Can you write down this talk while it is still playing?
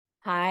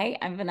Hi,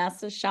 I'm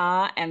Vanessa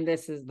Shaw, and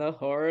this is the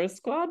Horror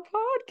Squad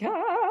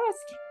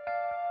podcast.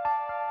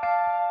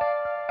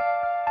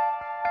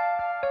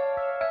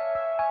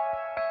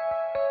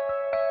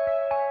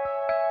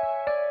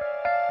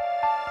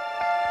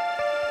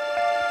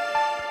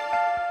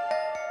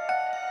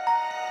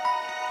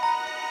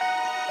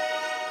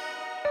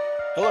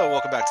 Hello,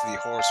 welcome back to the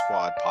Horror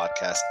Squad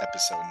podcast,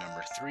 episode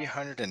number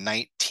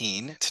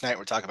 319. Tonight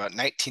we're talking about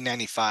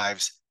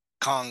 1995's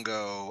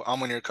Congo. I'm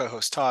one of your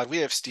co-hosts, Todd. We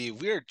have Steve.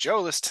 We are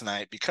Joeless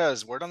tonight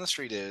because word on the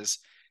street is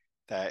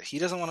that he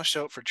doesn't want to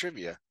show up for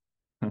trivia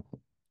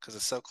because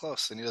it's so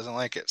close and he doesn't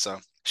like it. So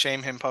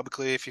shame him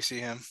publicly if you see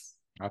him.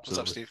 What's up,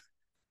 Absolutely. Steve?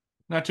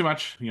 Not too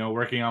much,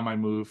 working on my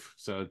move,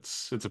 so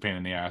it's a pain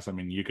in the ass. I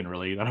mean, you can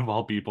relate out of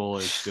all people.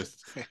 It's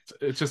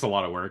just a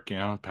lot of work,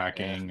 Yeah.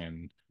 packing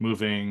and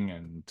moving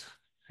and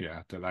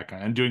yeah, to that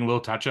kind and doing little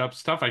touch-up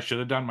stuff I should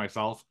have done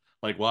myself,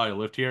 like while I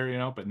lived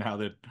here, but now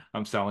that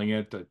I'm selling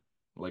it,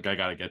 like I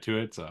gotta get to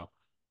it. So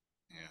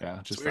Yeah. yeah,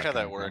 It's just weird that how kind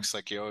that of crap. works.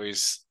 Like you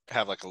always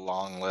have like a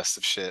long list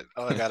of shit.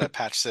 Oh, I gotta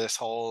patch this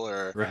hole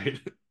or Right.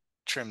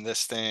 trim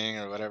this thing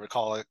or whatever.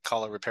 Call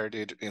a repair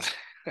dude.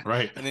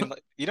 Right. And then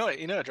like,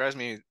 what drives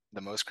me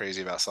the most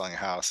crazy about selling a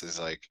house is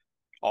like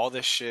all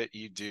this shit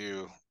you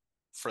do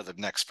for the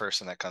next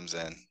person that comes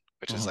in,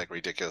 which is Mhm. like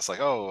ridiculous. Like,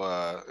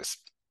 oh,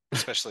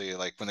 especially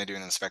like when they do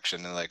an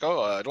inspection and like,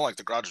 oh, I don't like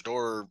the garage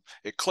door,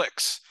 it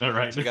clicks.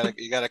 Right. So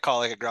you gotta call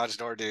like a garage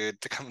door dude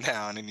to come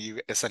down and you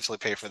essentially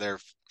pay for their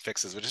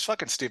fixes, which is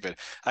fucking stupid.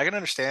 I can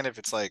understand if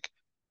it's like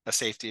a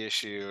safety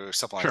issue or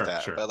something like Sure,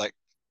 that, sure. but like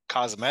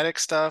cosmetic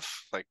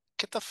stuff, like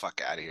get the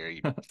fuck out of here,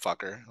 you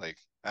fucker. Like,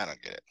 I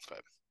don't get it,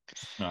 but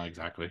No,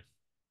 exactly.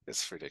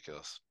 it's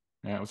ridiculous.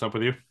 Yeah, what's up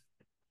with you?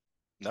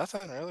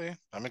 Nothing really.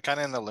 I'm kind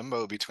of in the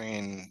limbo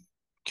between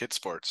kid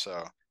sports,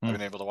 so I've been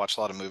Hmm, able to watch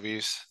a lot of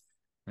movies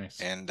nice.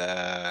 and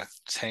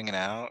just hanging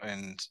out.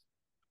 And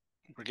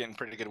we're getting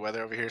pretty good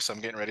weather over here, so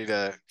I'm getting ready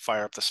to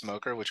fire up the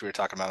smoker, which we were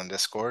talking about on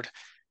Discord.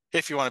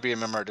 If you want to be a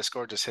member of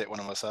Discord, just hit one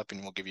of us up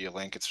and we'll give you a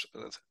link. It's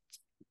a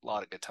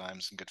lot of good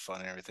times and good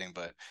fun and everything.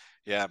 But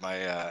yeah,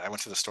 my I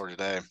went to the store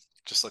today,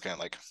 just looking at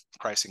like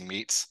pricing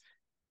meats.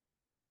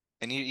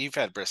 And you've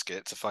had brisket.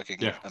 It's a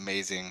fucking Yeah,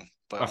 amazing.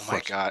 But oh of my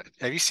course. God,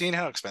 have you seen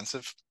how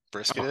expensive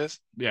brisket Oh, is?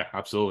 yeah,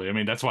 absolutely. I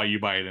mean, that's why you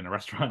buy it in a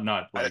restaurant,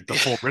 not I, like the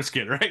full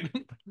brisket, right?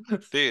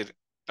 Of dude,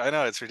 I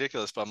know it's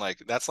ridiculous, but I'm like,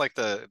 that's like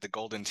the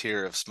golden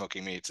tier of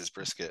smoking meats is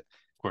brisket.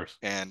 course.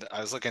 And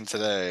I was looking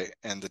today,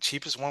 and the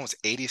cheapest one was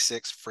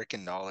 86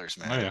 freaking dollars,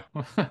 Oh man,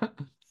 yeah.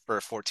 for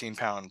a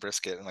 14-pound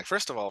brisket. And like,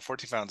 first of all,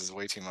 14 pounds is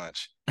way too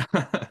much.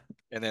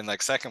 And then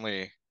like,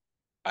 secondly,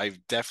 I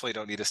definitely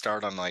don't need to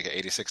start on like an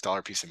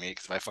 $86 piece of meat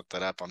because if I fuck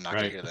that up, I'm not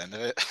gonna Right. hear the end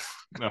of it.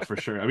 No, for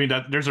sure. I mean,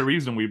 there's a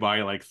reason we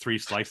buy like three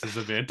slices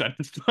of it. Yeah,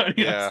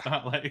 That's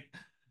not like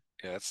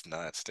yeah, it's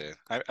nuts, dude.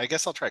 I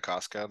guess I'll try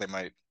Costco. They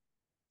might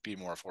be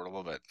more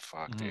affordable, but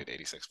fuck, Mhm. dude,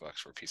 86 bucks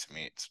for a piece of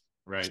meat. It's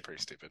Right.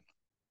 pretty stupid.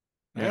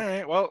 All Yeah.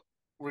 right, well,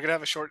 we're gonna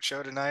have a short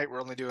show tonight.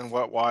 We're only doing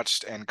what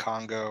watched and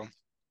Congo.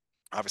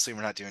 Obviously,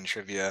 we're not doing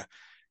trivia,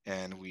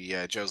 and we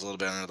Joe's a little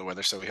bit under the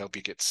weather, so we hope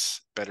he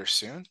gets better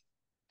soon.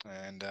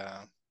 And what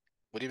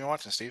have you been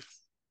watching, Steve?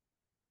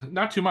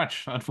 Not too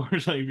much,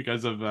 unfortunately,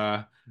 because of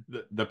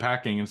the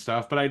packing and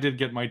stuff. But I did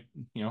get my,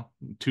 you know,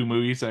 two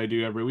movies that I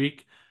do every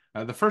week.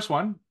 The first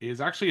one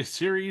is actually a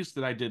series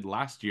that I did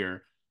last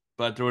year,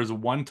 but there was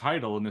one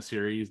title in the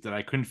series that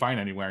I couldn't find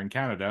anywhere in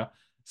Canada,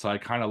 so I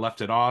kind of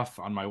left it off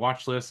on my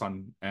watch list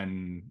on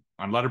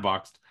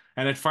Letterboxd,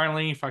 and it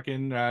finally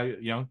fucking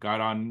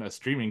got on a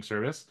streaming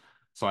service.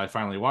 So I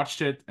finally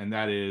watched it, and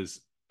that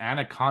is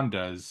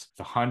Anaconda's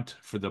The Hunt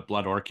for the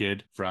Blood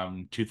Orchid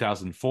from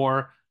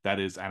 2004. That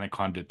is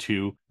Anaconda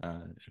 2,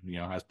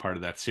 as part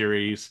of that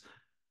series.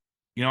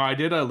 I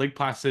did a Lake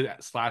Placid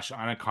slash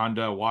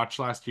Anaconda watch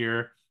last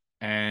year,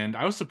 and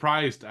I was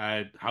surprised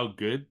at how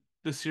good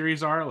the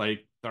series are.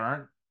 Like, there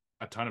aren't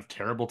a ton of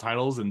terrible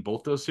titles in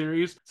both those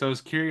series. So I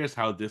was curious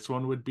how this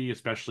one would be,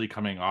 especially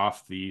coming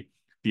off the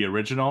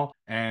original.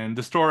 And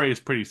the story is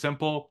pretty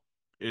simple.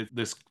 It's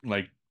this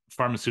like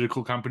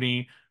pharmaceutical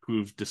company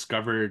who've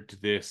discovered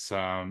this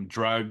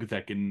drug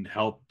that can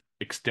help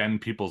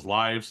extend people's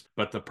lives.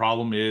 But the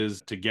problem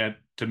is to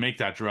make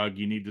that drug,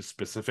 you need this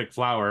specific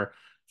flower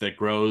that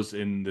grows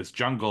in this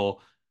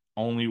jungle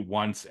only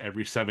once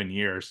every 7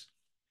 years.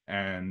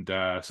 And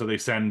so they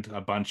send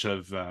a bunch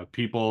of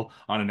people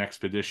on an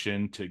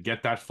expedition to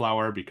get that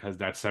flower because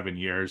that 7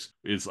 years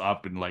is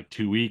up in like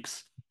 2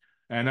 weeks.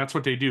 And that's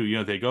what they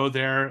do. They go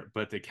there,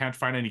 but they can't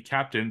find any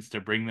captains to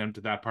bring them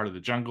to that part of the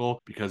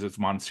jungle because it's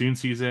monsoon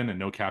season and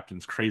no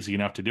captain's crazy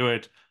enough to do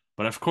it.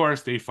 But of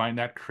course, they find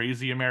that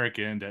crazy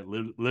American that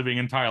living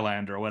in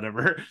Thailand or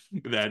whatever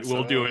that It's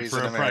will do it always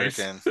for an a price.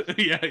 American,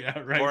 Yeah, yeah,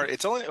 right. or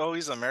it's only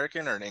always an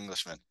American or an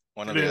Englishman,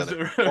 one or It the is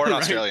other, or an right,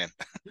 Australian.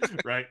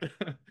 right.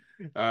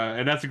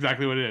 And that's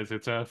exactly what it is.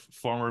 It's a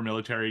former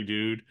military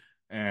dude,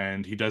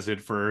 and he does it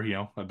for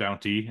a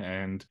bounty,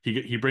 and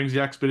he brings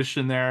the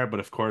expedition there, but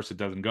of course it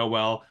doesn't go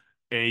well.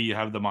 You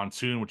have the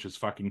monsoon, which is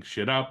fucking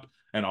shit up,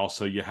 and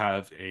also you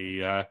have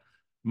a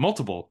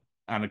multiple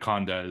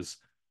anacondas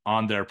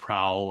on their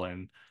prowl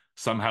and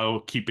somehow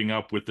keeping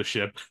up with the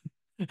ship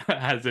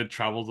as it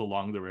travels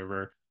along the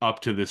river up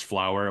to this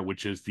flower,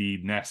 which is the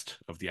nest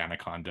of the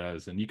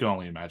anacondas. And you can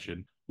only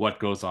imagine what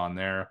goes on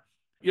there.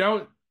 You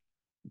know,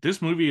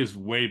 this movie is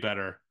way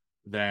better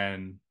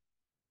than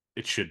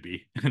it should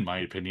be, in my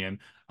opinion.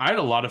 I had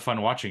a lot of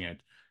fun watching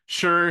it.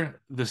 Sure,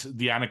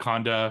 the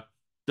anaconda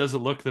does it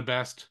look the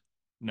best?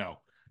 No.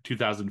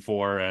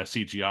 2004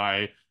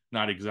 CGI,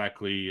 not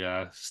exactly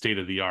state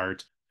of the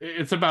art.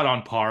 It's about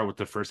on par with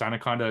the first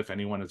Anaconda, if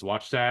anyone has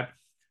watched that.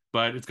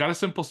 But it's got a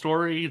simple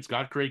story. It's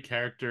got great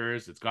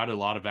characters. It's got a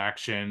lot of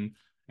action,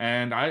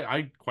 and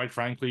I quite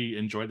frankly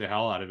enjoyed the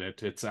hell out of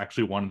it. It's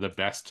actually one of the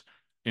best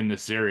in the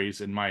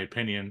series, in my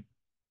opinion.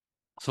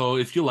 So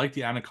if you like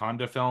the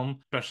Anaconda film,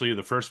 especially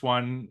the first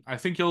one, I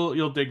think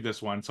you'll dig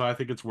this one. So I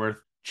think it's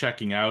worth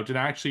checking out. And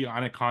actually,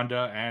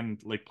 Anaconda and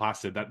Lake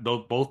Placid,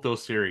 both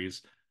those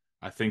series,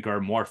 I think are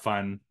more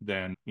fun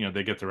than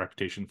they get the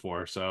reputation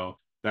for. So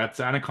that's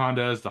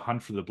Anaconda's The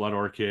Hunt for the Blood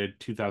Orchid,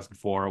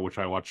 2004, which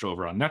I watched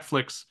over on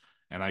Netflix,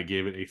 and I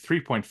gave it a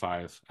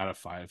 3.5 out of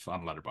 5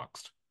 on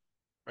Letterboxd.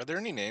 Are there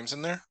any names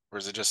in there, or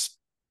is it just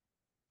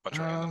a bunch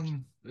of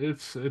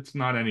randoms? It's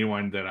not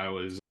anyone that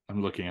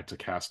I'm looking at to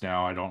cast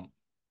now. I don't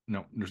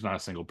No, there's not a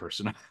single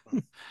person.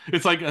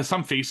 It's like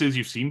some faces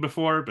you've seen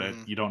before, but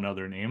Mm-hmm. you don't know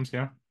their names,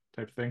 type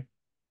of thing.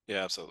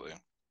 Yeah, absolutely.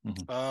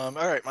 Mhm.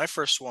 All right, my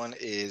first one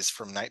is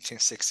from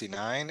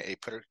 1969, a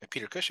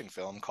Peter Cushing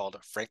film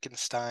called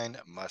Frankenstein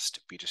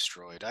Must Be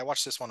Destroyed. I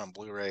watched this one on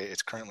Blu-ray.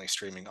 It's currently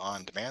streaming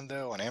on demand,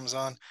 though, on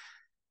Amazon.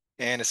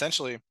 And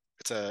essentially,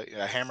 it's a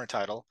Hammer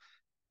title,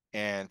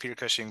 and Peter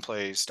Cushing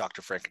plays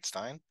Dr.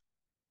 Frankenstein,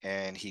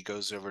 and he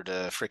goes over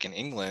to freaking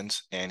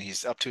England, and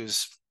he's up to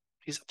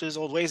his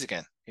old ways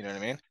again. You know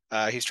what I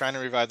mean? He's trying to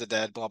revive the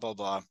dead, blah blah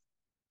blah.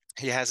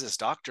 He has this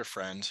doctor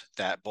friend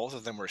that both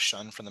of them were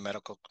shunned from the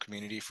medical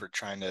community for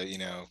trying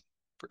to,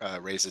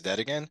 raise the dead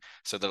again.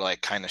 So they're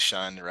like kind of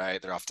shunned,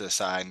 right? They're off to the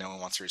side. No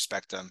one wants to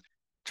respect them.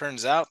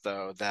 Turns out,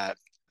 though, that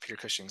Peter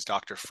Cushing's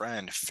doctor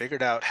friend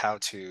figured out how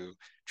to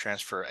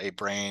transfer a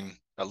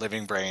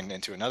living brain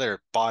into another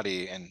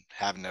body and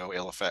have no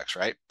ill effects,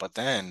 right? But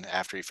then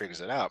after he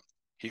figures it out,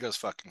 he goes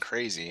fucking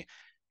crazy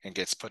and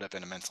gets put up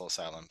in a mental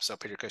asylum. So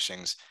Peter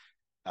Cushing's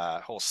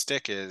whole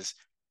stick is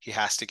he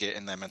has to get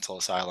in that mental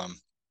asylum,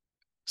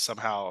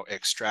 somehow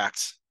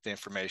extract the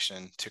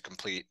information to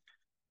complete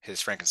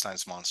his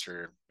Frankenstein's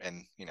monster,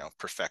 and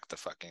perfect the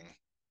fucking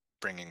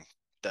bringing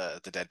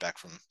the dead back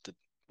from the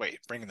wait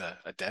bringing the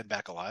a dead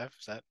back alive.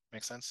 Does that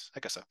make sense?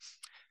 I guess so.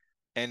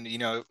 And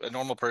a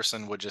normal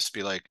person would just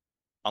be like,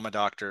 I'm a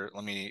doctor,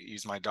 let me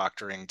use my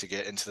doctoring to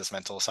get into this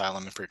mental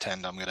asylum and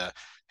pretend I'm gonna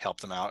help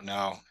them out.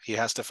 No, he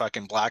has to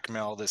fucking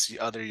blackmail this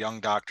other young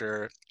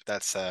doctor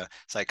that's a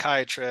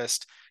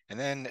psychiatrist, and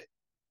then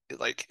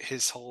like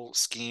his whole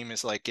scheme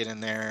is like get in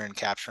there and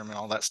capture him and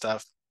all that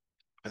stuff.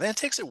 But then it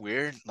takes a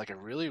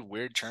really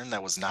weird turn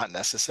that was not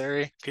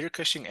necessary. Peter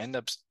Cushing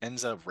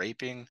ends up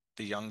raping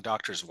the young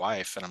doctor's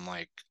wife, and I'm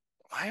like,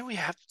 why do we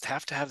have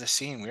this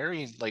scene?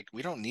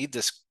 We don't need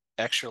this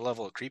extra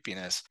level of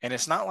creepiness. And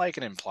it's not like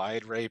an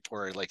implied rape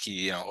where like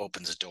he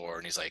opens a door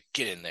and he's like,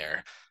 get in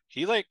there.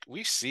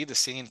 We see the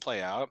scene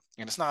play out,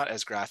 and it's not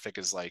as graphic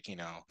as like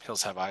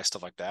Hills Have Eyes,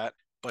 stuff like that,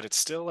 but it's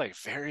still like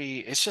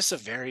it's just a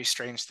very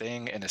strange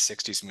thing in a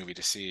 60s movie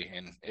to see.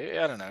 And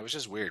I don't know, it was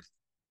just weird.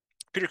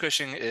 Peter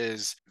Cushing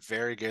is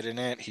very good in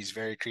it. He's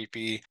very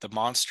creepy. The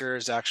monster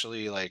is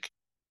actually like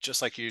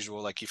just like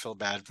usual. Like you feel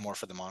bad more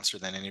for the monster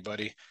than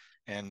anybody.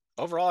 And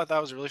overall, I thought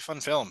it was a really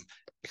fun film,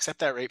 except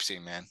that rape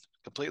scene, man.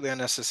 Completely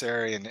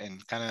unnecessary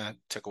and kind of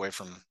took away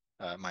from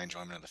my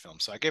enjoyment of the film.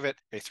 So I give it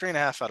a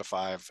 3.5 out of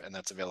 5, and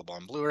that's available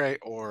on Blu-ray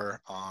or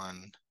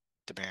on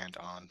demand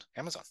on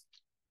Amazon.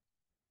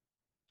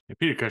 Yeah,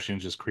 Peter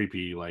Cushing's just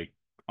creepy, like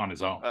on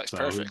his own. It's So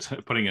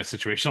perfect. putting a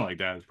situation like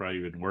that is probably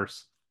even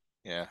worse.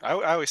 Yeah, I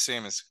always see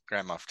him as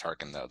Grand Moff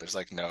Tarkin, though. There's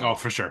like Oh, no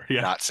for sure.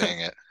 Yeah. not saying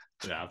it.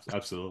 Yeah,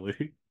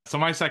 absolutely. So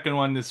my second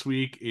one this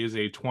week is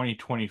a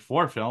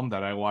 2024 film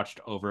that I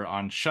watched over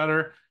on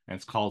Shudder, and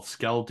it's called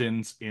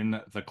Skeletons in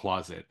the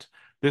Closet.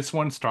 This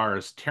one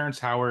stars Terrence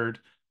Howard,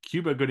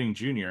 Cuba Gooding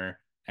Jr.,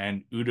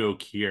 and Udo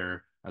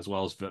Kier, as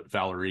well as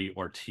Valerie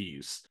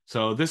Ortiz.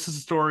 So this is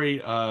a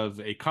story of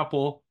a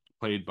couple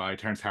played by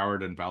Terrence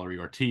Howard and Valerie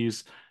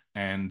Ortiz,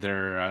 and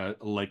their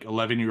like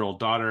 11-year-old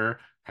daughter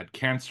had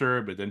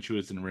cancer, but then she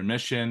was in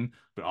remission.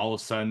 But all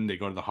of a sudden, they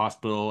go to the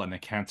hospital and the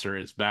cancer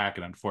is back.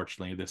 And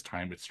unfortunately, this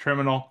time it's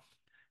terminal.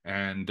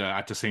 And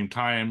at the same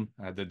time,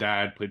 the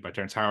dad, played by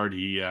Terrence Howard,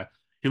 he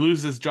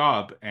loses his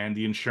job, and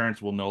the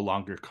insurance will no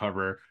longer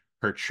cover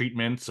her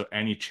treatment. So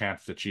any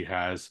chance that she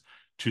has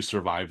to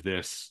survive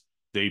this,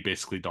 they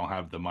basically don't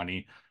have the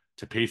money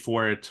to pay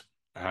for it.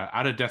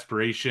 Out of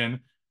desperation,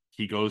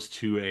 he goes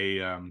to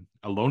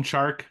a loan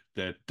shark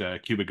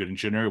that Cuba Gooding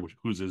Jr.,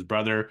 who's his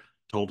brother,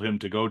 told him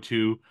to go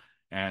to.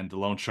 And the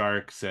loan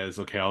shark says,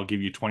 okay, I'll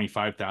give you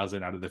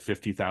 25,000 out of the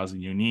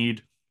 50,000 you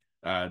need.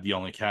 The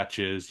only catch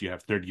is you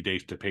have 30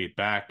 days to pay it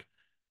back.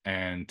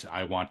 And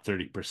I want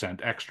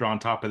 30% extra on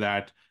top of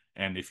that.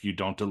 And if you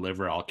don't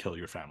deliver, I'll kill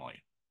your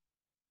family.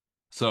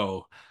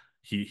 So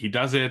he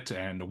does it,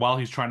 and while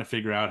he's trying to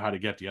figure out how to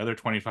get the other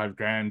 25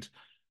 grand,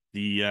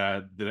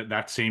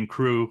 that same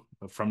crew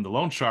from the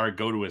loan shark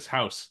go to his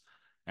house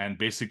and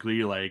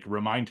basically like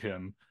remind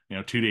him,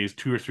 2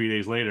 or 3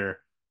 days later,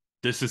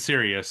 this is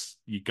serious.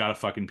 You gotta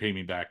fucking pay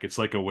me back. It's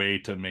like a way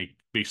to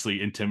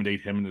basically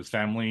intimidate him and his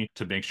family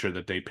to make sure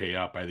that they pay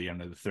up by the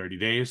end of the 30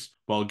 days.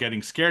 While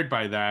getting scared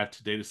by that,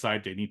 they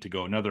decide they need to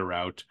go another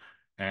route.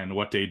 And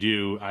what they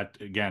do,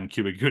 again,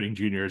 Cuba Gooding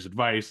Jr.'s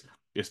advice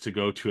is to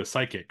go to a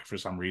psychic for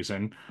some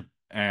reason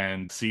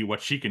and see what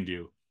she can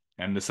do.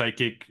 And the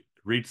psychic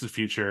reads the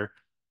future,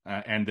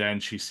 and then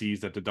she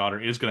sees that the daughter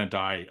is going to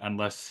die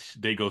unless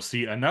they go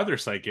see another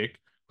psychic,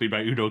 played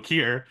by Udo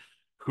Kier,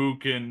 who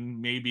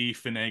can maybe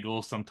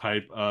finagle some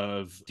type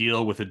of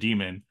deal with a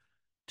demon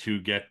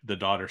to get the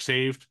daughter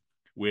saved,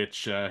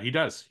 which he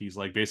does. He's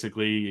like,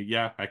 basically,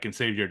 yeah, I can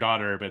save your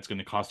daughter, but it's going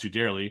to cost you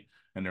dearly.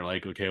 And they're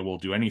like, okay, we'll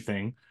do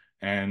anything.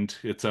 And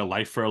it's a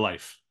life for a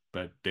life,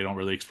 but they don't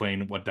really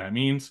explain what that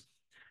means.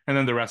 And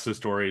then the rest of the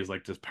story is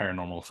like this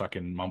paranormal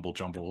fucking mumble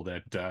jumble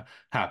that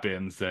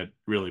happens that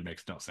really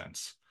makes no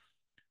sense.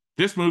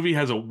 This movie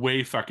has a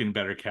way fucking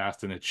better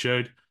cast than it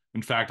should.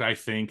 In fact, I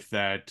think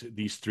that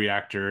these three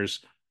actors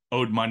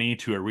owed money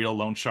to a real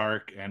loan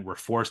shark and were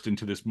forced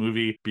into this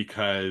movie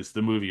because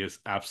the movie is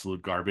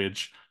absolute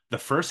garbage. The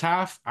first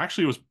half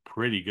actually was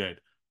pretty good.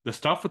 The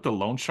stuff with the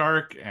loan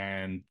shark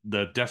and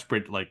the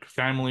desperate like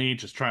family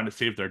just trying to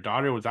save their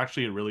daughter was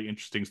actually a really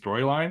interesting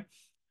storyline.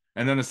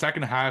 And then the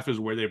second half is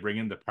where they bring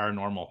in the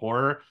paranormal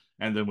horror,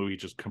 and the movie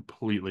just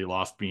completely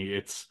lost me.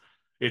 It's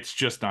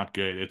just not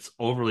good. It's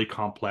overly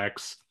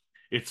complex.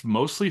 It's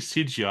mostly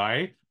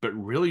CGI, but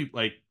really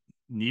like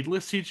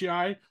needless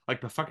CGI.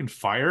 Like the fucking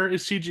fire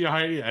is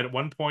CGI at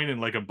one point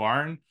in like a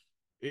barn.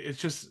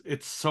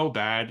 It's so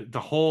bad. The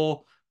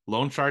whole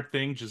loan shark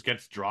thing just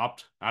gets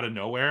dropped out of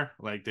nowhere.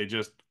 Like they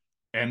just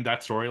end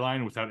that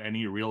storyline without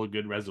any real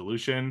good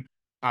resolution.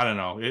 I don't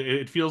know.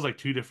 It feels like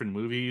two different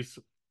movies.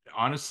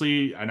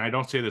 Honestly, and I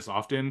don't say this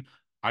often,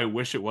 I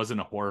wish it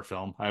wasn't a horror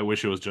film. I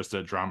wish it was just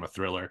a drama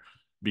thriller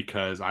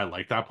because I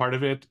like that part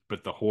of it,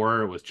 but the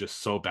horror was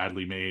just so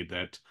badly made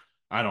that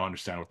I don't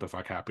understand what the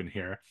fuck happened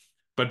here.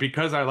 But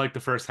because I liked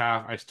the first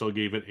half, I still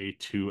gave it a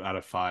 2 out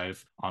of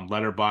 5 on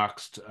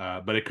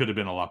Letterboxd. But it could have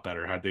been a lot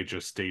better had they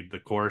just stayed the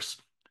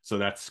course. So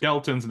that's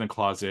Skeletons in a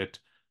Closet,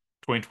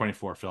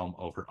 2024 film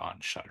over on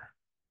Shudder.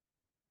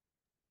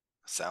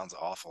 Sounds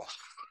awful.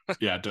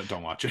 Yeah,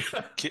 don't watch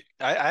it.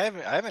 I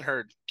haven't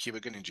heard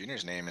Cuba Gooding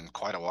Jr.'s name in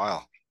quite a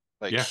while.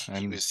 Like Yeah, he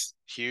and was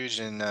huge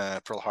in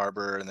Pearl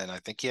Harbor, and then I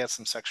think he had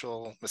some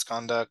sexual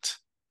misconduct,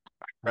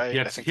 right?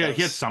 I think that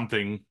he had was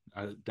something.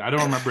 I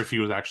don't remember if he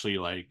was actually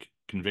like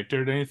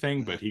convicted or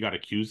anything, Mhm. but he got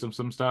accused of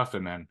some stuff,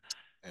 and then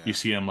you Yeah,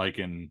 see him like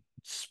in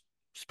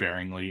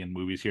sparingly in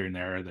movies here and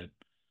there that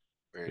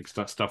weird.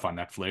 like stuff on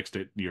Netflix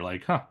that you're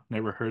like, huh,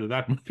 never heard of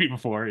that movie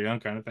before,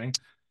 kind of thing.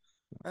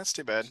 That's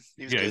too bad.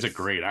 He was Yeah, he's good. a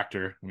great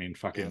actor. I mean, Yeah.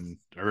 fucking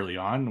early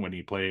on when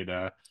he played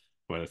A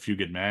Few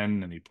Good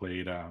Men, and he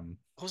played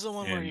What was the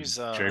one where in he's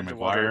Jerry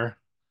underwater? Maguire.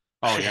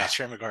 Oh Yeah, yeah,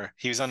 Trey McGuire.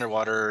 He was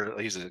underwater.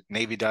 He was a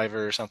Navy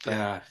diver or something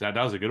yeah, that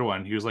was a good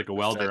one. He was like a with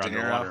welder De Niro.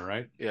 underwater,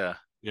 right? Yeah.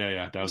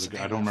 Yeah, that What was was a the good.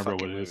 I name of don't that remember what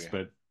fucking it is, movie?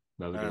 but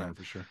that was a I good don't know. one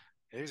for sure.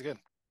 Yeah, he was good.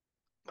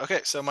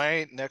 Okay, so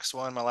my next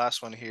one, my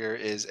last one here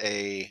is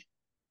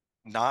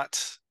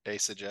not a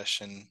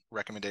suggestion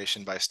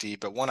recommendation by Steve,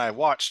 but one I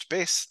watched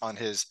based on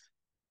his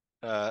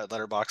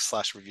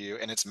Letterbox / review,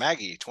 and it's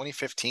Maggie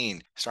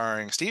 2015,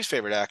 starring Steve's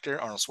favorite actor,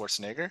 Arnold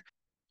Schwarzenegger.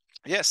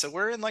 Yeah, so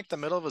we're in like the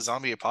middle of a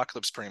zombie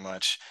apocalypse pretty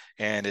much,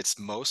 and it's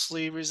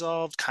mostly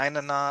resolved, kind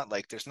of not.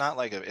 Like there's not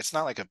like it's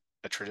not like a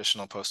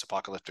traditional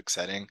post-apocalyptic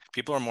setting.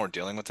 People are more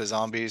dealing with the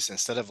zombies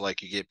instead of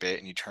like you get bit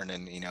and you turn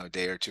in, a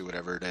day or two,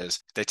 whatever it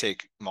is. They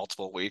take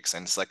multiple weeks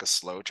and it's like a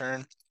slow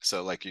turn.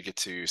 So like you get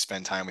to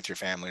spend time with your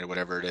family or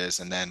whatever it is,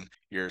 and then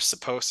you're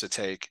supposed to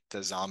take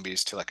the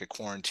zombies to like a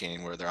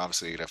quarantine where they're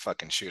obviously gonna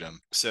fucking shoot them.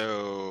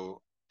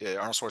 So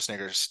Arnold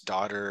Schwarzenegger's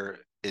daughter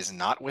is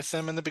not with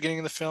them in the beginning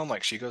of the film.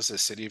 Like she goes to the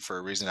city for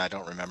a reason I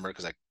don't remember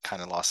because I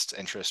kind of lost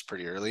interest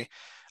pretty early.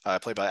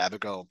 Played by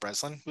Abigail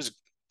Breslin, who's a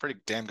pretty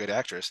damn good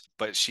actress.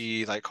 But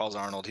she like calls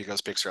Arnold. He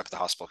goes picks her up at the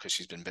hospital because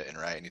she's been bitten,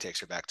 right? And he takes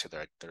her back to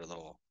their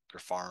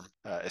farm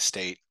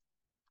estate.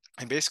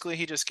 And basically,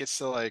 he just gets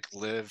to like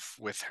live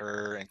with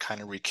her and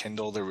kind of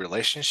rekindle the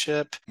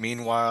relationship.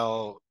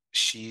 Meanwhile,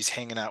 she's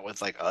hanging out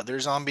with like other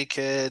zombie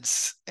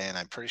kids, and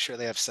I'm pretty sure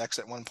they have sex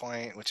at one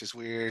point, which is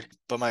weird.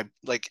 But my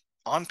like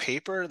on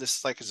paper,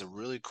 this like is a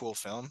really cool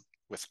film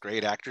with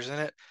great actors in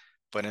it.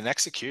 But in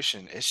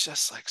execution, it's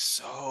just like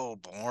so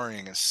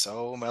boring and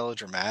so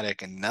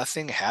melodramatic, and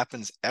nothing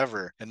happens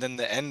ever. And then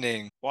the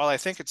ending, while I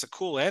think it's a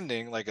cool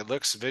ending, like it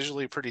looks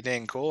visually pretty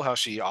dang cool how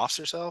she offs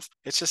herself,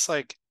 it's just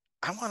like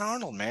I want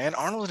Arnold, man.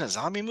 Arnold in a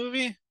zombie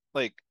movie?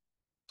 Like,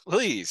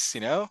 please,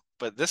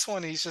 But this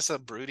one, he's just a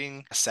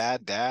brooding,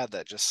 sad dad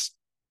that just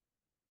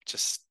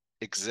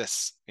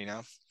exists.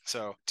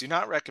 So do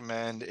not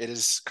recommend. It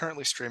is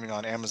currently streaming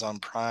on Amazon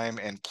Prime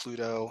and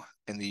Pluto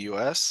in the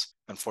US.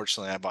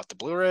 Unfortunately, I bought the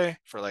Blu-ray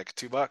for like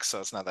 $2, so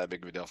it's not that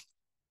big of a deal.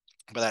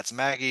 But that's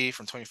Maggie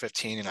from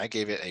 2015, and I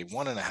gave it a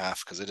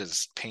 1.5 because it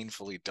is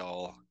painfully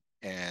dull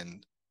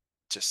and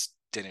just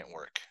didn't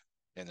work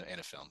in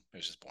a film. It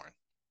was just boring.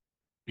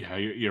 Yeah,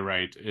 you're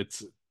right.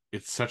 It's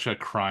such a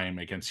crime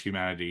against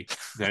humanity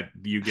that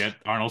you get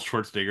Arnold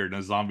Schwarzenegger in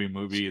a zombie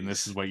movie, and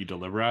this is Jeez. what you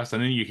deliver us,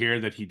 and then you hear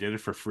that he did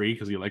it for free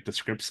because he liked the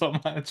script so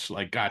much.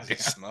 Like, What was he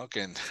goddamn,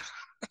 smoking?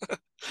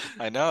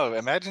 I know.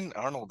 Imagine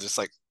Arnold just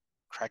like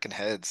cracking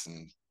heads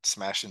and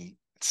smashing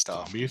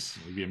stuff. And zombies,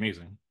 it'd be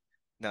amazing.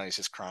 no, he's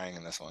just crying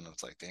in this one.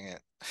 It's like, dang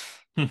it.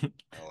 Oh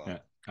well. Yeah,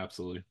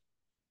 absolutely.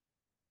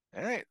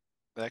 All right.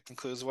 That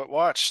concludes what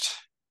watched.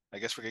 I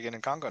guess we're gonna get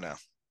in Congo now.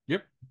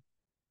 Yep.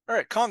 All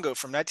right, Congo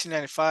from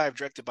 1995,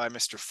 directed by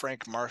Mr.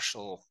 Frank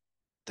Marshall.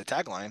 The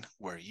tagline,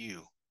 where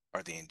you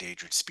are the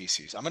endangered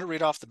species. I'm going to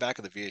read off the back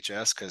of the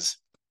VHS because,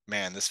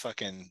 man, this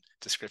fucking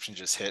description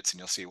just hits and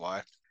you'll see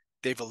why.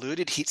 They've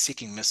eluded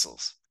heat-seeking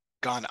missiles,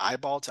 gone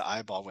eyeball to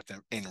eyeball with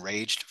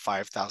enraged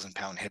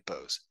 5,000-pound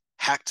hippos,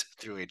 hacked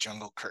through a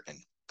jungle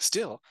curtain.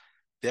 Still,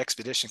 the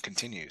expedition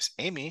continues.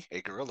 Amy,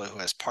 a gorilla who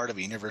has part of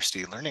a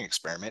university learning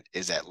experiment,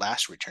 is at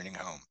last returning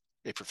home.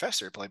 A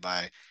professor, played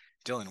by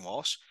Dylan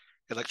Walsh,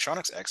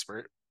 electronics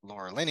expert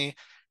Laura Linney,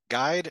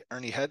 guide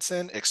Ernie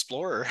Hudson,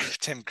 explorer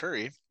Tim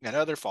Curry, and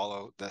other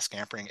follow the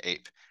scampering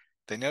ape.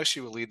 They know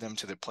she will lead them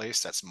to the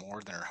place that's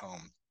more than her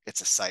home.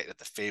 It's a site at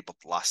the fabled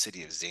lost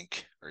city of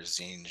Zinc, or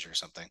Zinj or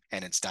something,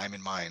 and its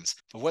diamond mines.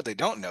 But what they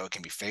don't know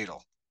can be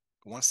fatal.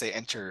 Once they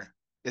enter,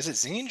 is it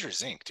Zinj or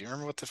Zinc? Do you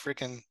remember what the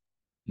freaking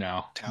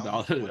No, town,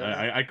 whatever?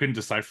 I couldn't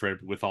decipher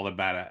it with all the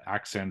bad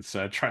accents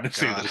trying Oh to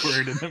say God. the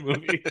word in the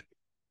movie.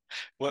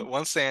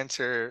 Once they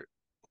enter,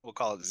 we'll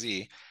call it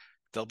Z,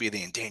 they'll be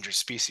the endangered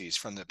species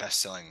from the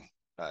best-selling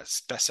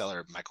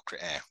bestseller Michael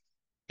Crichton.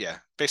 Yeah,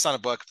 based on a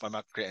book by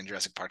Michael Crichton,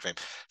 Jurassic Park fame.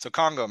 So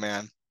Congo,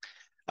 man,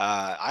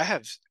 I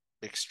have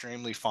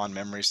extremely fond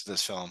memories of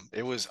this film.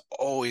 It was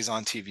always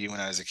on TV when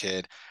I was a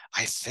kid.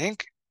 I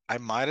think I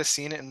might have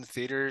seen it in the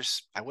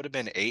theaters. I would have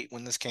been 8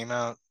 when this came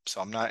out, so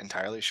I'm not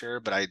entirely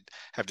sure, but I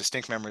have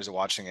distinct memories of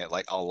watching it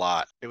like a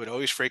lot. It would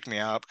always freak me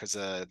out because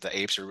the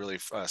apes are really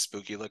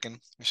spooky looking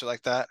and shit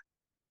like that.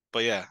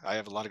 But yeah, I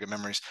have a lot of good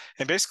memories.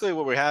 And basically,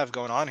 what we have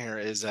going on here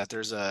is that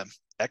there's a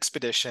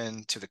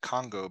expedition to the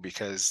Congo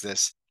because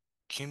this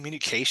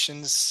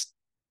communications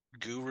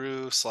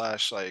guru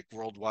slash like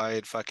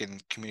worldwide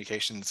fucking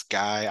communications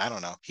guy, I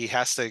don't know. He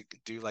has to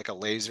do like a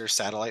laser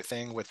satellite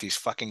thing with these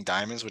fucking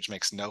diamonds, which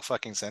makes no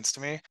fucking sense to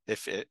me.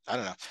 If it, I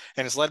don't know.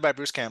 And it's led by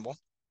Bruce Campbell,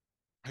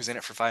 who's in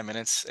it for 5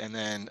 minutes. And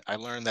then I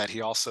learned that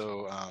he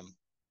also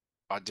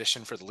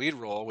audition for the lead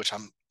role, which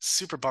I'm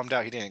super bummed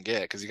out he didn't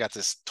get because he got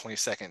this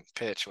 20-second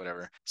pitch,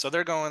 whatever. So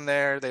they're going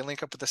there. They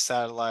link up with the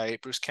satellite.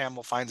 Bruce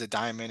Campbell finds a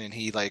diamond and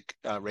he like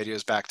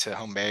radios back to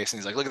home base and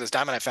he's like, "Look at this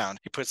diamond I found."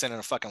 He puts it in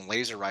a fucking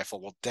laser rifle.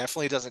 Well,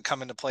 definitely doesn't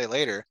come into play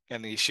later,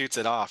 and he shoots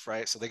it off,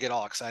 right? So they get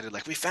all excited,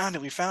 like, "We found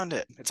it! We found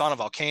it!" It's on a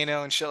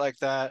volcano and shit like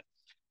that.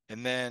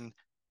 And then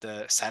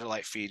the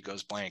satellite feed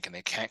goes blank and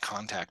they can't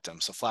contact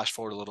them. So flash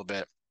forward a little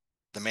bit,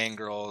 the main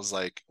girl is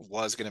like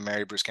was gonna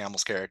marry Bruce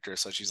Campbell's character,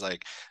 so she's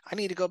like, I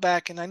need to go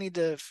back and I need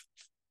to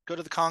go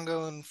to the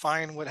Congo and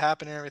find what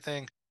happened and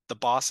everything. The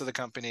boss of the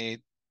company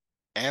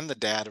and the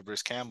dad of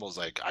Bruce Campbell's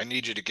like, I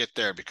need you to get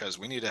there because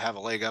we need to have a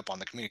leg up on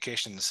the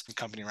communications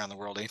company around the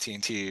world,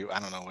 AT&T. I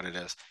don't know what it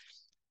is.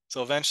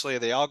 So eventually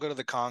they all go to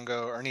the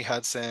Congo. Ernie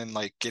Hudson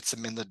like gets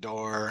him in the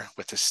door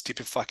with this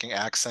stupid fucking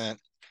accent.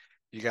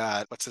 You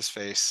got what's his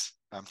face?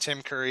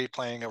 Tim Curry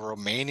playing a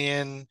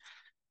Romanian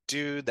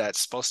dude that's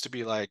supposed to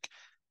be like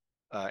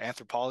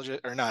anthropologist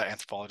or not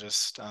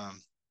anthropologist,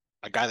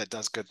 a guy that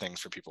does good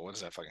things for people. What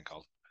is that fucking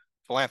called?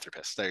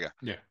 Philanthropist. There you go.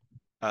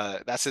 Yeah.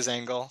 That's his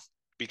angle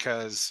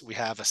because we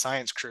have a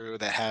science crew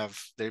that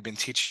they've been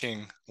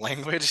teaching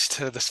language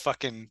to this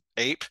fucking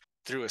ape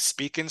through a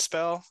speak and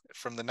spell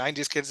from the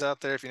 90s kids out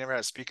there. If you never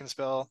had a speak and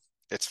spell,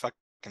 it's fucking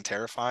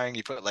terrifying.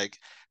 You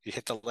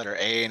hit the letter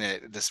A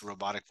and this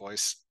robotic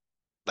voice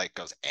like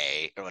goes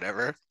A or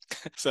whatever.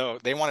 So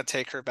they want to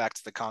take her back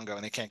to the Congo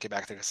and they can't get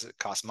back there because it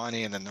costs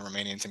money. And then the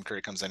Romanian Tim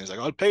Curry comes in. He's like,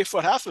 I'll pay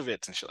for half of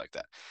it and shit like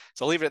that.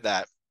 So I'll leave it at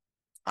that.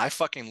 I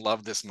fucking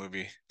love this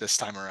movie this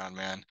time around,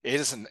 man. It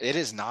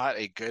is not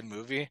a good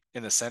movie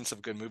in the sense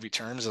of good movie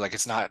terms. Like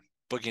it's not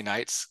Boogie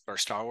Nights or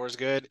Star Wars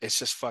good. It's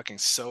just fucking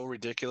so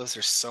ridiculous.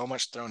 There's so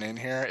much thrown in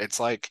here. It's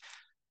like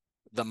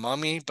The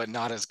Mummy, but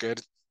not as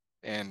good.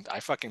 And I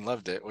fucking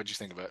loved it. What'd you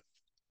think about it?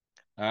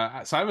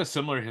 So I have a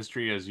similar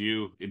history as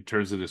you in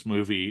terms of this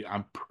movie.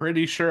 I'm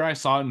pretty sure I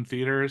saw it in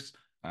theaters.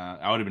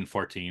 I would have been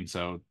 14,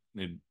 so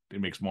it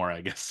makes more,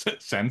 I guess,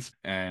 sense.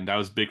 And I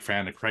was a big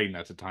fan of Crichton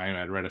at the time.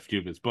 I'd read a few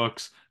of his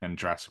books and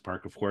Jurassic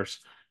Park, of course.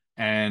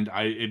 And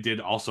it did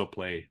also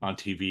play on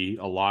TV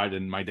a lot,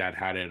 and my dad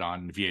had it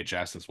on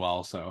VHS as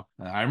well. So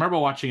I remember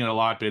watching it a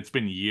lot, but it's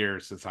been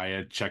years since I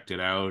had checked it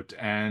out.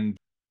 And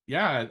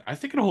yeah, I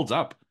think it holds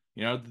up.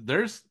 You know,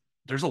 there's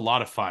a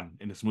lot of fun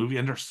in this movie,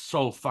 and there's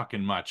so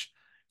fucking much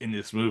in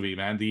this movie,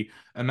 man. The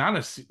amount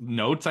of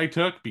notes I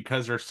took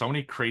because there's so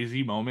many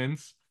crazy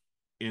moments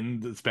in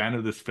the span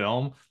of this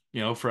film.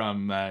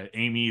 from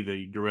Amy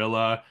the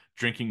gorilla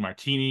drinking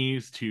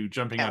martinis to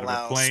jumping out of a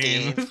Hello,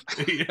 plane.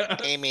 Steve. Yeah.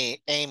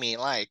 Amy,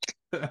 like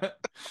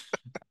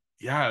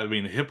Yeah, I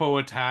mean, hippo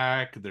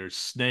attack, there's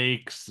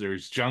snakes,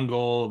 there's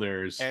jungle,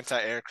 there's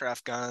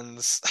anti-aircraft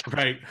guns,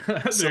 right.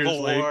 There's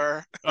Civil like,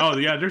 War. oh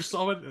yeah, there's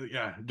so much.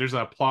 Yeah, there's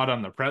a plot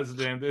on the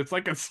president. It's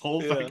like a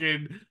whole Yeah,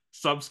 fucking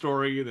sub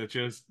story that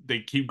just they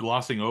keep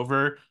glossing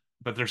over.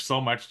 But there's so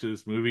much to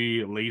this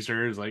movie.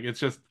 Lasers, like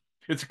it's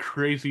a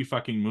crazy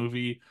fucking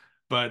movie.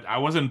 But I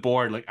wasn't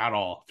bored like at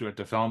all throughout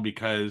the film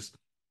because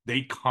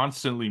they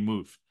constantly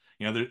move.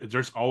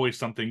 There's always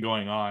something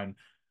going on.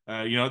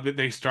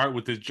 They start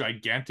with this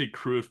gigantic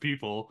crew of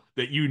people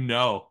that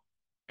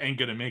ain't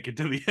gonna make it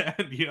to the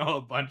end.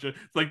 A bunch of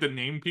it's like the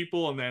name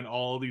people and then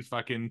all these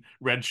fucking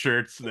red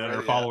shirts that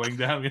are right. Yeah, following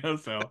them.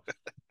 So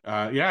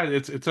yeah,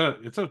 it's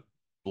a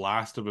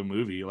blast of a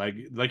movie.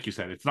 Like you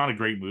said, it's not a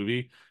great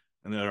movie,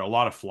 and there are a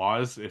lot of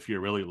flaws if you're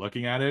really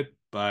looking at it.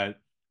 But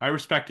I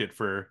respect it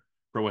for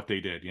what they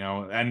did.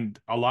 And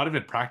a lot of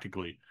it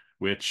practically,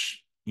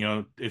 which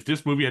if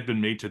this movie had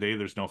been made today,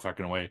 there's no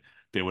fucking way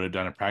they would have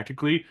done it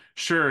practically.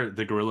 Sure,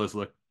 the gorillas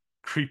look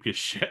creepy as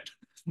shit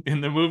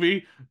in the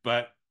movie,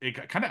 but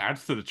it kind of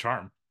adds to the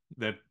charm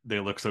that they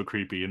look so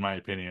creepy, in my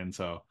opinion.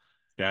 So,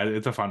 yeah,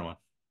 it's a fun one.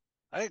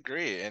 I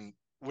agree. And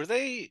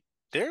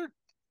they're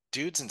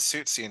dudes in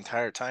suits the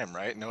entire time,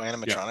 right? No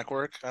Yeah, animatronic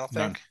work, I don't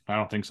none. think. I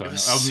don't think so. It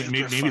was No. super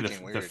Maybe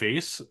fucking the weird.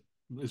 face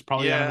is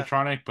probably Yeah,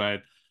 animatronic,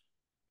 but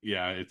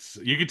yeah, it's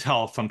you could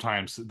tell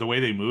sometimes the way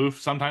they move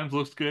sometimes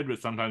looks good, but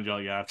sometimes you're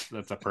like, yeah,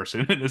 that's a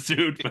person in a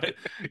suit, but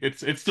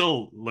it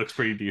still looks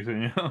pretty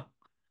decent.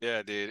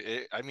 yeah,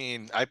 dude. I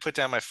mean, I put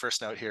down my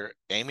first note here.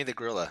 Amy the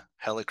gorilla,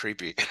 hella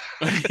creepy.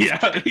 Yeah,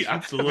 Imagine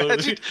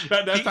absolutely.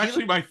 That's he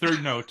actually my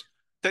third note.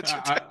 that's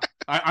your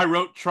I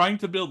wrote trying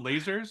to build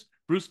lasers.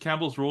 Bruce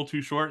Campbell's role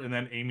too short, and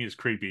then Amy is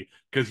creepy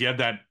because you had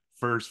that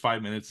first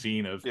 5 minute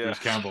scene of yeah, Bruce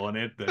Campbell in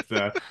it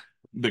that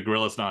the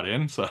gorilla's not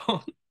in. So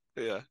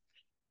yeah,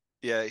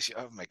 yeah.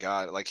 Oh my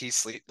God, like he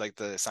sleep like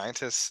the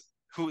scientist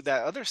who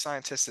that other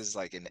scientist is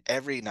like in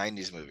every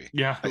 '90s movie.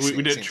 yeah, I we see.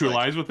 It did seems True like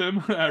Lies with him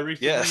recently,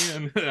 yes.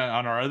 and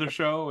on our other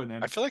show, and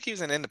I then feel like he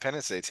was in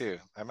Independence Day too.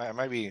 I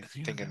might be is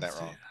he thinking that Independence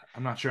Day? wrong,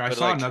 I'm not sure. I but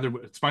saw like another.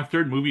 It's my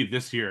third movie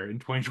this year in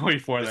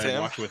 2024 with that I'd him,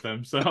 watched with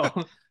him. So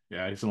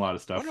yeah, he's in a lot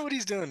of I wonder stuff. what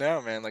he's doing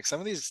now, man. Like some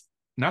of these,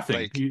 Nothing.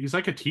 like He's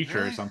like a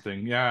teacher or really,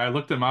 something. Yeah, I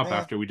looked him up man.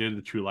 after we did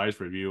the True Lies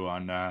review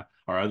on our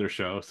other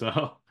show.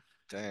 So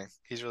Dang,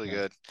 he's really yeah,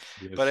 good.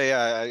 he But is.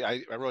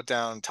 yeah, I wrote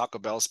down Taco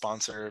Bell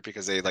sponsor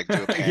because they like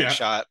do a pan Yeah,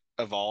 shot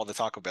of all the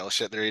Taco Bell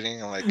shit they're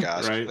eating. I'm like,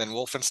 gosh. right. Then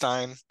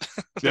Wolfenstein,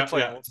 they're Yeah,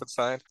 playing yeah.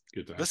 Wolfenstein.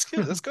 Good times.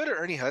 Let's go to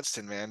Ernie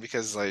Hudson, man,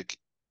 because like,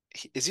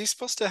 is he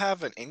supposed to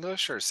have an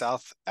English or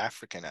South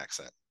African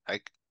accent?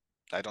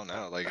 I don't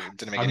know. Like, it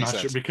didn't make I'm any not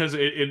sure sense. because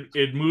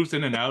it moves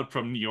in and out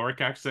from New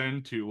York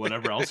accent to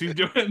whatever else he's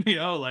doing,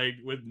 like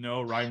with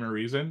no rhyme or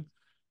reason.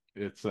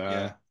 It's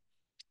Yeah.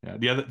 yeah.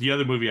 The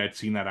other movie I'd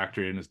seen that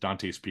actor in is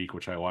Dante's Peak,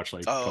 which I watched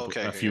like Oh,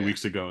 okay. a Okay, few yeah.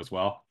 weeks ago as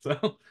well.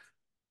 So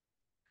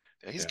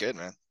Yeah, he's yeah, good,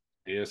 man.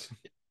 he is.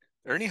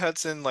 Ernie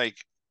Hudson,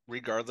 like,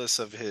 regardless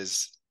of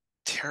his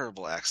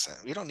terrible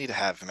accent, we don't need to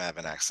have him have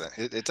an accent.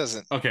 It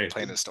doesn't Okay,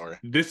 play in the story.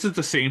 this is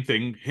the same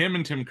thing. Him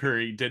and Tim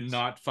Curry did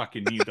not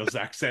fucking need those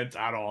accents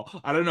at all.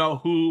 I don't know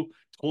who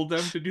told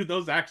them to do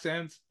those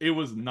accents. It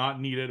was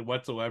not needed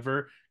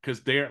whatsoever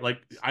because they're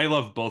like I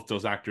love both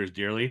those actors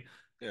dearly.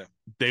 Yeah.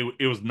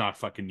 It was not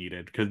fucking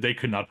needed because they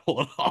could not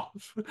pull it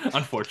off,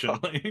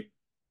 unfortunately.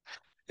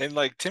 And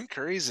like Tim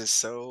Curry's is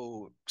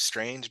so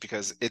strange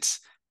because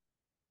it's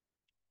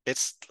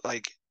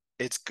like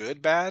it's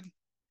good bad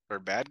or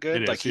bad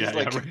It good. Like is, he's yeah,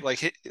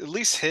 yeah, at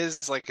least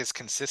his like is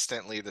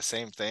consistently the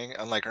same thing,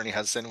 unlike Ernie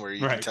Hudson where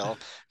you can right, tell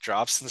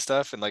drops and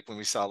stuff. And like when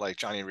we saw like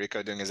Johnny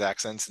Rico doing his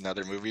accents in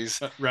other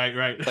movies,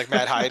 right. like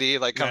Matt Heidi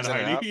like Mad comes in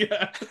and Heidi, out.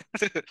 yeah,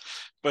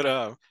 But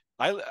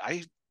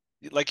I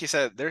like you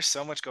said, there's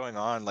so much going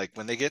on. Like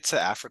when they get to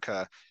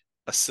Africa,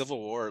 a civil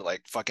war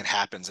like fucking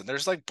happens, and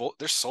there's like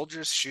there's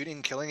soldiers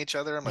shooting, killing each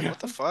other. I'm like, yeah, what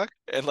the fuck?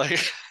 And like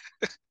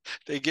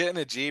they get in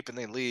a jeep and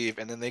they leave,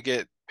 and then they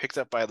get picked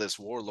up by this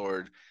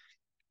warlord,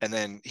 and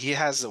then he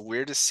has the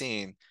weirdest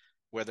scene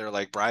where they're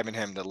like bribing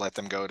him to let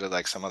them go to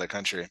like some other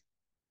country,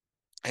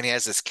 and he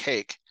has this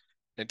cake,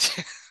 and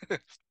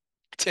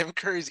Tim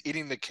Curry's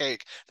eating the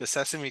cake, the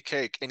sesame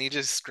cake, and he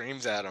just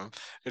screams at him.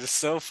 It's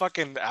so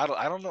fucking I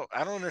don't know.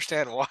 I don't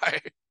understand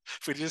why.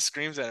 But he just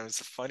screams at him. It's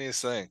the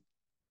funniest thing.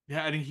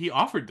 yeah. And he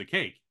offered the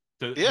cake.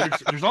 Yeah.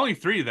 There's only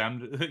three of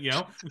them,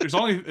 There's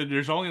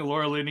only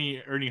Laura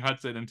Linney, Ernie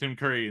Hudson, and Tim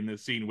Curry in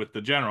this scene with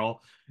the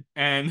general,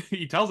 and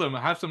he tells him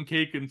have some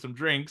cake and some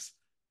drinks,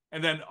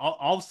 and then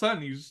all of a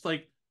sudden he's just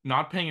like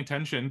not paying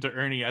attention to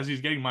Ernie as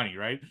he's getting money,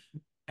 right?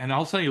 And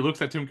all of a sudden he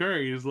looks at Tim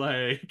Curry, he's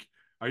like,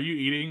 "Are you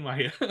eating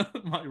my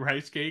my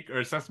rice cake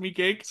or sesame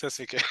cake?"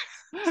 Sesame cake.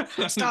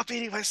 Stop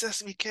eating my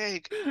sesame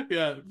cake.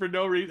 Yeah, for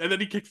no reason, and then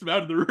he kicks him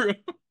out of the room.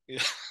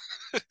 Yeah.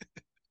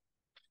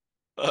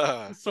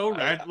 So I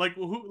rad. Like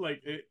who?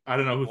 Like I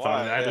don't know who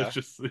thought of why? that. Yeah. It's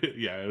just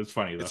yeah, it was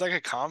funny It's though. like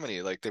a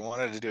comedy. Like they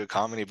wanted to do a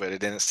comedy, but it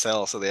didn't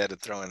sell, so they had to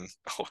throw in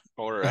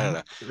horror. I don't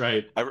know.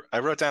 Right. I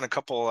wrote down a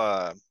couple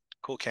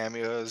cool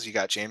cameos. You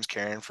got James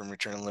Karen from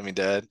Return of the Living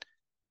Dead,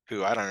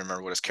 who I don't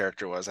remember what his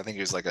character was. I think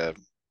he was like a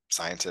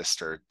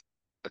scientist or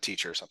a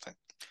teacher or something.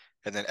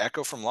 And then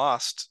Echo from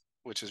Lost,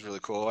 which is really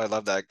cool. I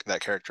love that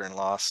character in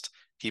Lost.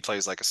 He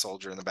plays like a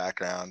soldier in the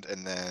background.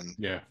 And then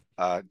Yeah.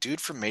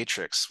 dude from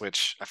Matrix,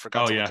 which I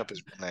forgot Oh to look yeah. up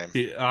his real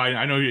name.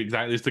 I know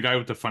exactly. It's the guy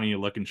with the funny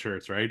looking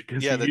shirts, right?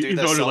 Because Yeah, the dude he's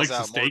the that one who sells likes the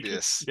out steak.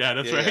 Morbius. Yeah,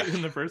 that's Yeah, right. yeah.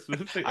 In the first,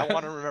 I yeah.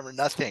 want to remember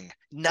nothing. Right.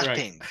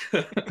 Nothing.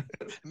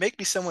 Make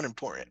me someone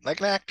important, like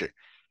an actor.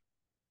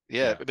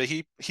 Yeah, Yeah. but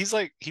he's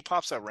like he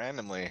pops up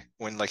randomly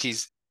when like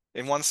he's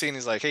in one scene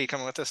he's like, "Hey, you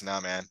coming with us?"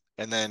 "No, man."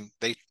 And then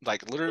they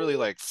like literally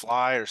like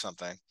fly or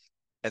something.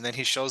 And then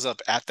he shows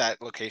up at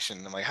that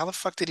location. I'm like, "How the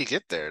fuck did he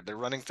get there?" They're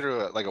running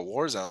through like a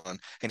war zone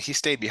and he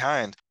stayed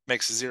behind.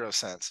 Makes zero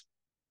sense.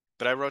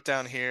 But I wrote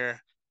down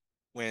here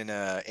when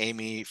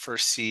Amy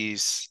first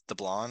sees the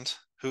blonde,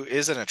 who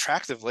is an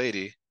attractive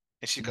lady,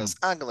 and she Mhm. goes,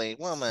 "Ugly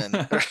woman."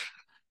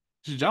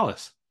 She's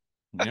jealous.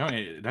 You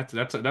know,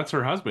 that's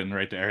her husband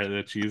right there.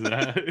 That she's,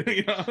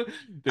 you know,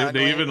 they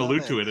Ugly even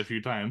allude to woman. it a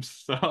few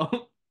times.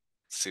 So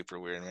Super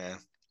weird, man.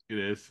 it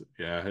is,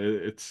 yeah.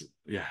 It's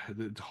yeah.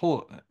 The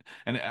whole,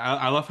 and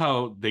I love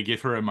how they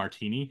give her a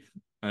martini.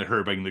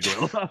 Her being the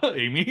gorilla,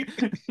 Amy,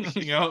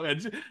 you know,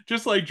 and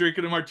just like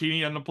drinking a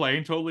martini on the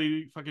plane,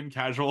 totally fucking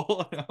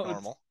casual. You know?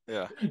 Normal.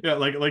 Yeah.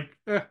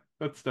 Yeah,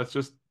 that's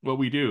just what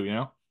we do, you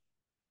know.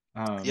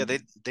 Yeah, Um,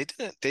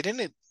 they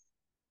didn't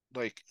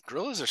like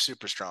gorillas are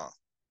super strong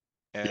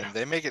yeah, and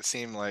they make it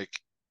seem like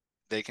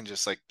they can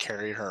just like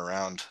carry her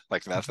around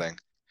like nothing,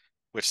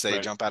 which they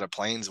right. jump out of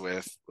planes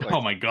with. Oh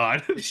Like, my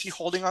God. is she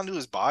holding onto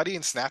his body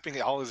and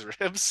snapping all his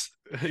ribs?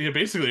 Yeah,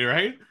 basically,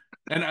 right?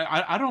 And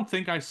I don't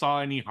think I saw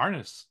any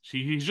harness.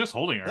 He's just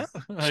holding No, her.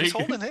 she's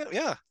Like, holding him.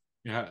 Yeah.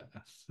 yeah,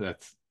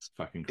 that's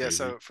fucking Yeah, crazy.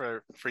 so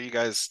for you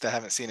guys that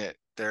haven't seen it,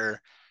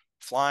 they're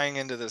flying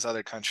into this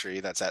other country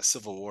that's at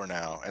civil war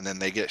now, and then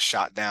they get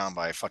shot down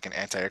by fucking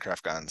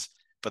anti-aircraft guns.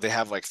 But they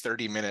have like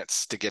 30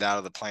 minutes to get out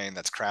of the plane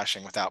that's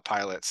crashing without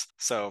pilots.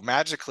 So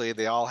magically,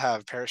 they all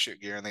have parachute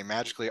gear and they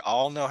magically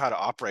all know how to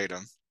operate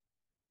them.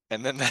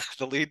 And then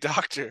the lead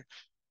doctor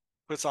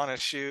puts on a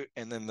chute,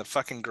 and then the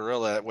fucking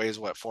gorilla that weighs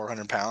what,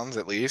 400 pounds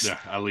at least, Yeah,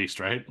 at least,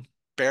 right?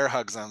 bear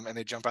hugs them and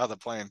they jump out of the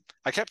plane.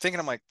 I kept thinking,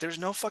 I'm like, there's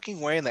no fucking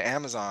way in the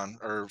Amazon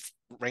or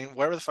rain,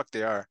 wherever the fuck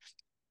they are,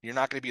 you're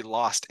not going to be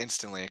lost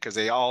instantly because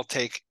they all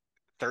take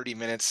 30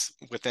 minutes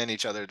within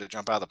each other to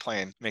jump out of the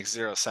plane. Makes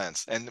zero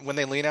sense. And when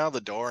they lean out of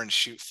the door and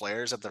shoot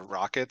flares at the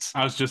rockets,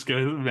 I was just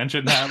gonna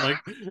mention that.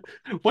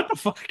 Like, what the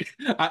fuck?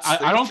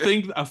 I don't stupid.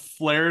 think a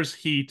flare's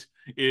heat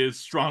is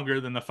stronger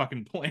than the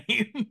fucking plane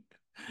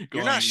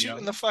You're not going, you shooting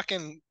know. the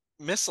fucking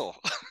missile.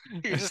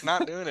 You're just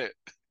not doing it.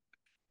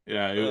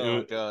 Yeah,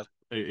 Oh God.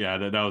 yeah,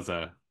 that was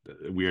a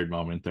weird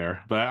moment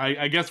there. But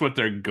I guess what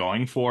they're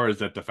going for is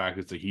that the fact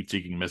it's a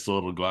heat-seeking missile,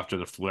 it'll go after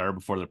the flare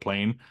before the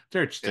plane.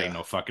 There just ain't Yeah.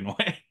 no fucking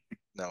way.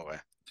 No way.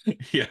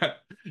 Yeah,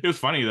 it was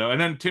funny though. And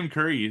then Tim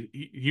Curry,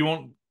 he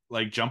won't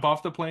like jump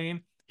off the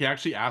plane. He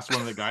actually asked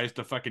one of the guys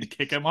to fucking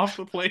kick him off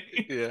the plane.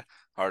 Yeah.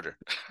 Harder.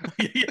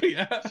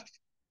 Yeah.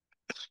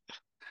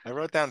 I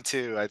wrote down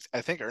too.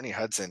 I think Ernie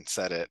Hudson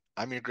said it.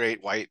 "I'm your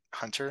great white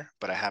hunter,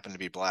 but I happen to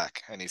be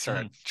black." And he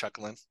started Mhm.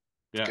 chuckling.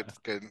 It's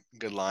Yeah.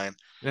 good line.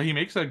 Yeah, he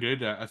makes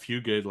a few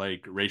good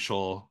like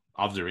racial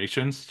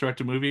observations throughout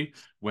the movie.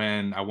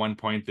 When at one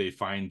point they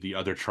find the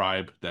other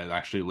tribe that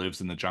actually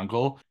lives in the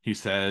jungle, he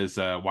says,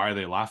 "Why are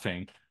they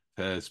laughing?"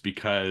 Says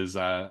because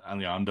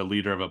I'm the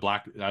leader of a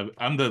black.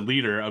 I'm the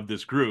leader of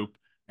this group,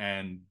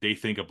 and they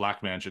think a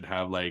black man should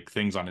have like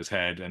things on his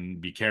head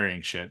and be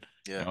carrying shit.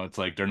 You Yeah. know, it's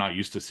like they're not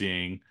used to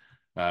seeing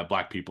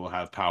black people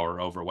have power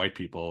over white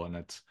people, and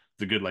it's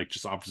a good like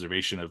just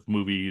observation of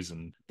movies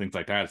and things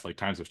like that. It's like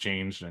times have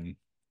changed and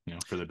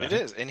for the It better.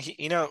 is. And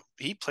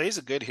he plays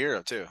a good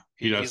hero too.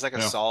 He He's does. like a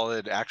Yeah.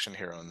 solid action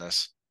hero in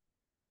this.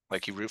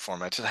 Like you root for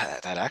him.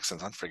 That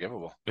accent's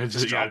unforgivable. It's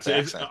Just yeah, drop the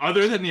it's accent.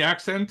 other than the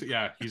accent,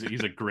 yeah,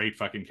 he's a great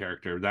fucking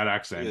character. That He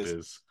accent is.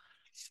 is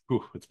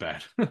whew, it's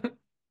bad.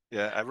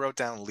 Yeah, I wrote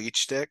down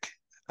leech stick.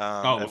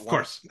 Oh, At of one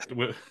course.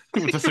 With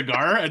the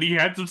cigar and he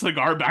had some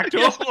cigar back to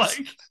him Yes.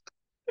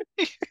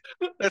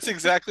 like That's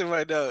exactly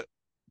my note.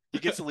 He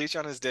gets a leech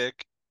on his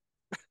dick,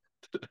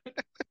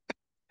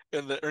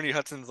 and the Ernie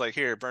Hudson's like,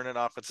 "Here, burn it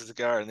off with a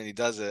cigar," and then he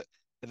does it,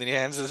 and then he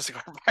hands the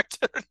cigar back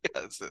to Ernie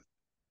Hudson.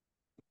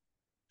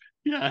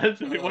 yeah,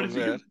 it's like, what Oh is he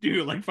gonna man,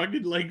 do? Like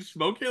fucking like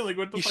smoke it? Like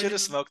what the he fuck should have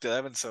is it? smoked it.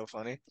 That'd been so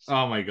funny.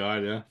 Oh my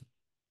God, yeah.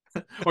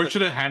 Or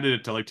should have handed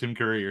it to like Tim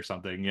Curry or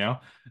something,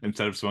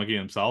 instead of smoking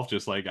himself,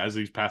 just like as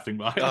he's passing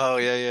by. Oh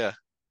yeah,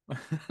 yeah.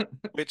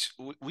 Which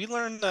we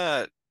learned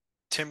that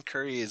Tim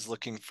Curry is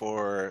looking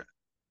for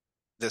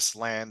this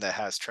land that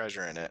has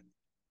treasure in it.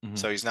 Mhm.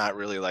 So he's not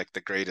really like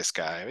the greatest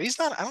guy. He's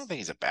not, I don't think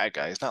he's a bad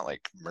guy. He's not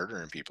like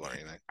murdering people or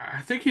anything.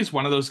 I think he's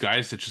one of those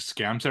guys that just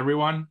scams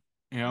everyone,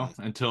 Mm,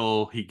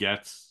 until he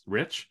gets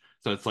rich.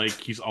 So it's like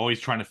he's always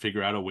trying to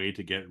figure out a way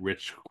to get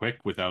rich quick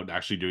without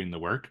actually doing the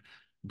work.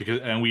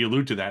 And we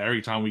allude to that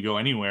every time we go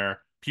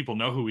anywhere, people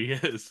know who he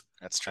is.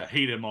 That's true.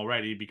 Hate him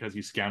already because he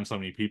scammed so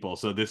many people.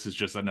 So this is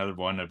just another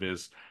one of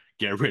his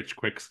get rich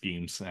quick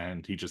schemes,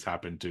 and he just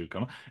happened to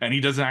come. And he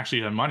doesn't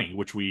actually have money,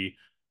 which we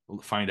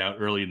find out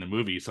early in the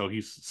movie. So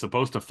he's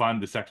supposed to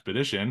fund this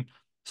expedition,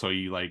 so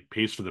he like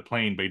pays for the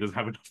plane, but he doesn't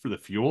have enough for the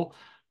fuel,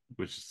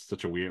 which is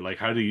such a weird. Like,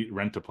 how do you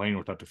rent a plane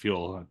without the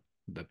fuel?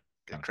 That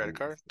Get kind credit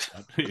card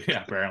of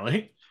yeah,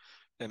 apparently.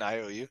 and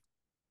IOU.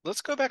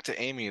 Let's go back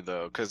to Amy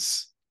though,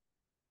 because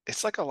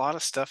it's like a lot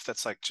of stuff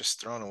that's like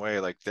just thrown away.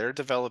 Like they're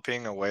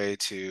developing a way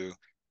to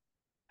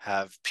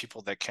have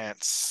people that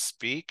can't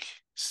speak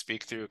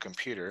through a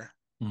computer,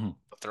 Mhm.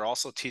 but they're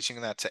also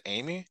teaching that to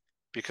Amy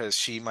because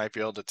she might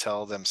be able to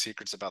tell them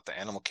secrets about the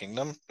animal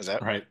kingdom. Is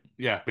that Right?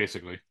 Yeah,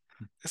 basically.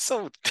 it's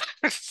so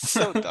it's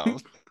so dumb.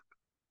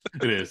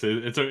 It is.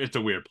 It's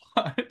a weird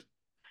plot.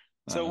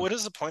 So what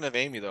is the point of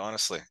Amy though,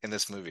 honestly, in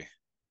this movie?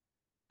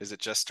 Is it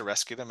just to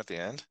rescue them at the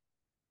end?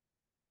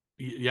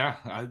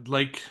 Yeah,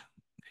 like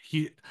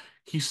he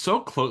he's so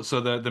close.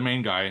 So the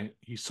main guy,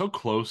 he's so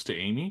close to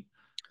Amy,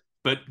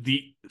 but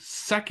the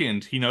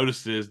second he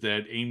notices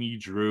that Amy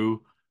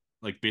drew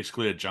like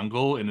basically a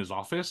jungle in his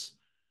office,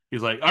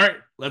 he's like, "All right,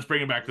 let's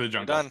bring him back to the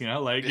You're jungle." done. You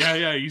know, like Yeah,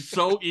 yeah, he's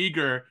so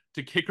eager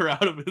to kick her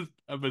out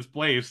of his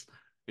place.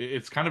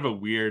 It's kind of a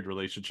weird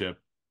relationship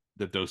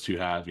that those two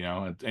have, you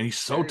know, and he's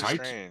so very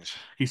tight.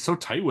 strange. He's so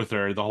tight with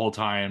her the whole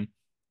time.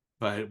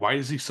 But why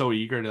is he so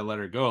eager to let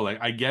her go? Like,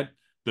 I get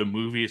the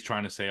movie is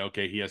trying to say,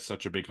 okay, he has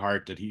such a big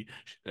heart that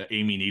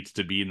Amy needs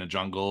to be in the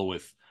jungle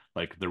with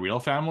like the real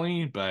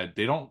family, but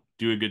they don't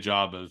do a good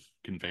job of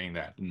conveying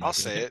that, in my I'll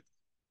say opinion. it.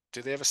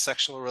 Do they have a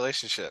sexual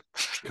relationship?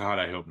 God,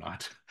 I hope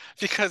not.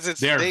 Because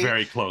They're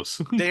very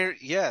close. they're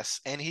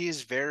yes, and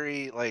he's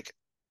very like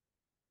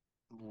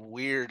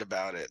weird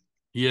about it.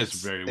 He is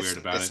It's very it's weird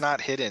about it's it.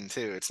 not hidden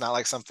too. It's not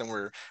like something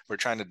we're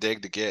trying to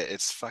dig to get.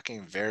 It's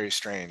fucking very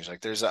strange.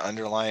 Like there's an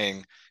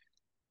underlying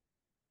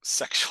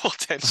sexual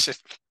tension.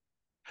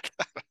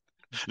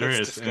 There That's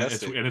is, and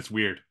disgusting. it's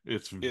weird.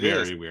 It's It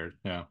is. very weird.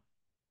 Yeah.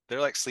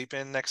 They're like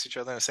sleeping next to each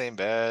other in the same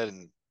bed,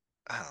 and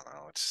I don't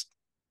know. It's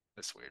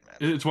weird, man.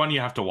 It's one you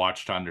have to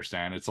watch to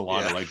understand. It's a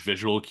lot of Yeah, like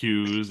visual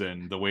cues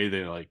and the way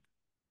they like,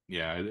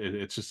 yeah,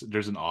 it's just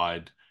there's an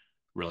odd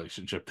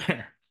relationship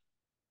there.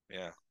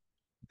 yeah,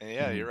 and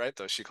yeah. Mhm. You're right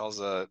though. She calls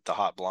the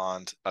hot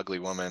blonde ugly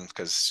woman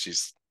because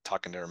she's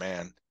talking to her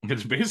man.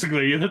 It's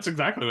basically that's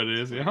exactly what it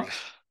It's is, weird.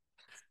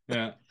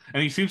 yeah.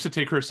 And he seems to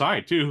take her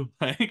side too.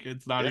 Like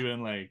it's not Yeah.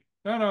 even like,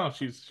 no,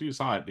 she's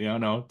hot.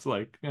 No, it's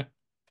like, yeah.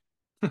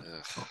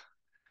 Ugh,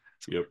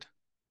 it's Yep. weird.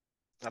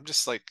 I'm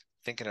just like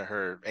thinking of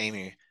her,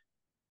 Amy.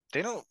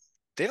 They don't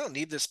they don't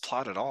need this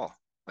plot at all.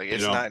 Like You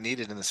it's know, not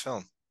needed in this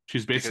film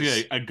she's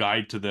basically because a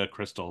guide to the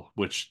crystal,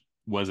 which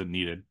wasn't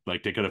needed.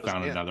 Like they could have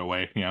found yeah, another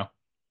way. yeah.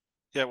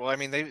 Well, I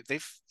mean they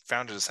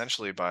found it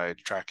essentially by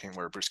tracking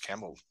where Bruce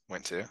Campbell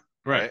went to,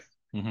 Right. right?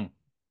 Hmm.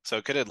 So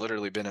it could have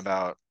literally been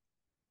about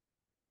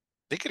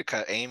they could have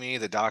cut Amy,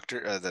 the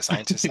doctor, the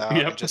scientist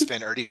out, and Yep. just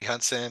been Ernie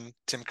Hudson,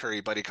 Tim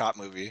Curry buddy cop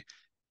movie.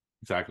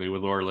 Exactly.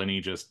 With Laura Linney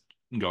just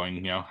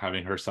going,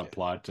 having her Yeah,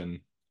 subplot and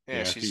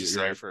yeah. yeah, She's just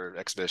you're there right. for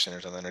exhibition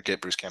or something, or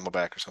get Bruce Campbell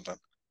back or something.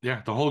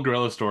 Yeah, the whole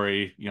gorilla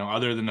story,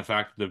 other than the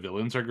fact that the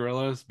villains are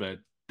gorillas, but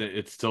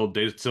they still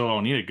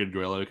don't need a good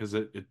gorilla because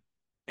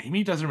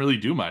Amy doesn't really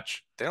do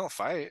much. They don't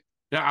fight.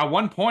 Yeah, at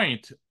one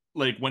point,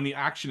 like when the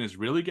action is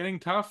really getting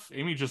tough,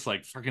 Amy just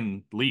like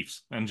fucking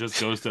leaves and just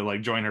goes to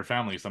like join her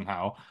family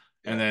somehow,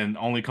 and Yeah, then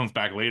only comes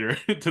back later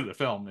to the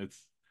film.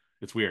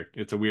 It's weird.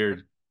 It's a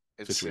weird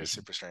it's situation.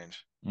 super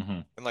strange.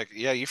 Hmm. And like,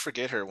 yeah, you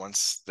forget her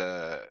once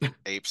the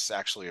apes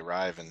actually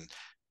arrive, and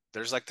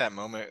there's like that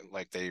moment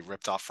like they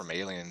ripped off from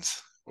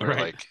Aliens, where Right.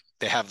 like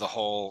they have the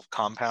whole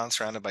compound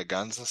surrounded by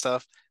guns and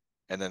stuff,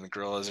 and then the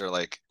gorillas are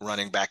like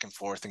running back and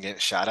forth and getting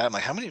shot at. I'm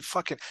like, how many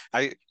fucking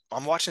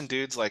I'm watching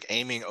dudes like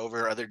aiming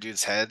over other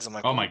dudes' heads. I'm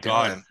like, Oh what are my we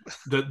God.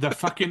 doing? The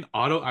fucking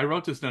auto I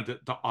wrote this note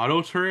that the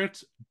auto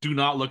turrets do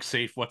not look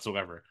safe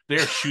whatsoever.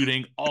 They're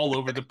shooting all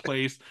over the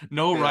place.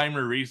 No Yeah, rhyme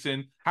or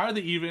reason. How are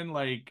they even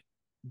like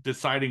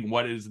deciding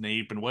what is an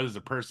ape and what is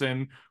a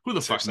person? Who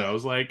the fuck seriously,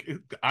 knows? Like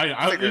I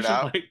figure it it's just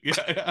out. like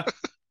yeah.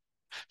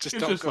 Just It's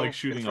don't just like go in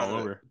shooting front all of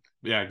it. over.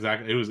 Yeah,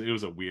 exactly. It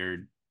was a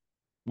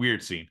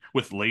weird scene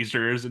with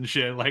lasers and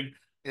shit. Like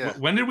Yeah,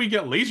 when did we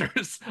get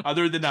lasers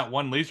other than that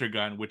one laser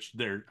gun which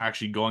they're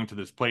actually going to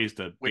this place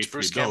to which basically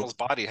Bruce build? Campbell's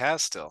body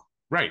has still.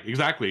 Right,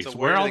 exactly. So So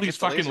where where are do all they these get the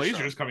fucking lasers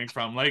from? lasers coming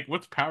from? Like,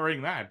 what's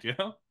powering that?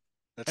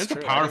 That's It's a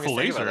true. I didn't even powerful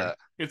think about laser. that.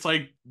 It's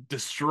like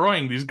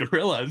destroying these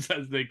gorillas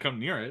as they come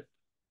near it.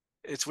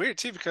 It's weird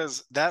too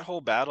because that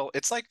whole battle,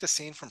 it's like the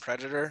scene from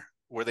Predator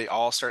where they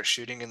all start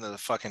shooting into the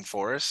fucking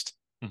forest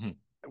Mhm.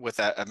 with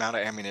that amount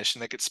of ammunition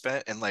that gets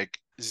spent and like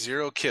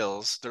zero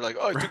kills. They're like,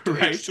 "Oh, I think the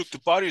apes Right? took the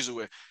bodies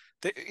away."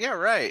 Yeah,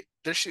 right.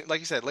 They're shooting, like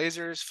you said,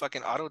 lasers,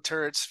 fucking auto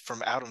turrets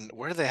from out of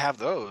where do they have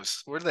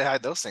those? Where do they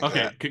hide those things Okay,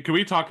 at? can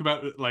we talk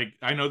about like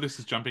I know this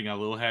is jumping a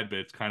little ahead, but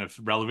it's kind of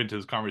relevant to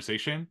this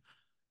conversation.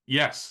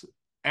 Yes,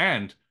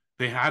 and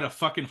they had a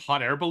fucking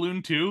hot air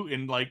balloon too,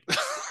 and like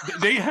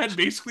they had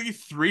basically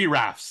 3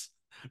 rafts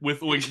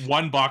with like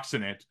one box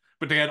in it.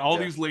 But they had all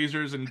Yeah. these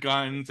lasers and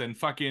guns and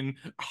fucking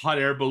hot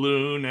air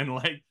balloon and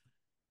like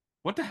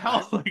what the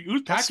hell? I Like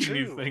who's That's packing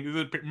these true. things? Is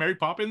it Mary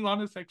Poppins on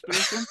this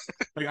expedition?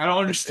 Like I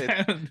don't It's it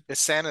understand.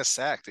 it's Santa's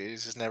sack, dude.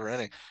 He's just never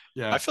ending. I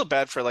Yeah, feel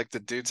bad for like the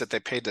dudes that they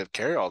paid to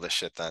carry all this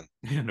shit then.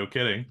 yeah, no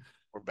kidding.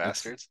 Poor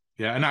It's bastards.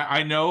 yeah, and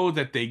I know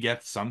that they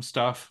get some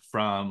stuff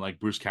from like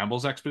Bruce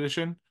Campbell's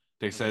expedition.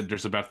 They Hmm. said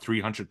there's about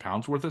 300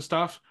 pounds worth of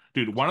stuff.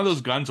 Dude, one of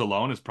those Jeez. guns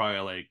alone is probably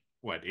like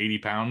what 80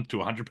 pounds to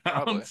 100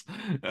 Probably.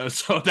 pounds.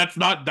 So that's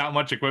not that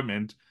much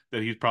equipment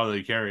that he's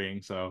probably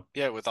carrying. So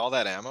Yeah, with all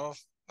that ammo,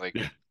 like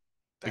yeah,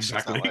 that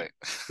shit's not exactly. light.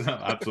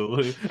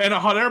 Absolutely. And a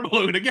hot air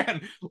balloon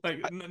again. Like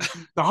I,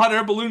 the hot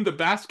air balloon, the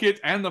basket,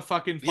 and the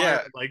fucking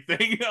fire yeah, like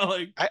thing.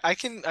 Like I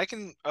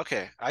can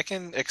okay, I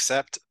can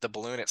accept the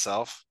balloon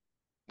itself,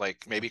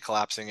 like maybe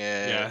collapsing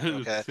yeah,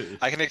 it. Okay.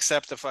 I can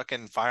accept the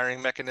fucking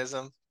firing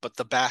mechanism, but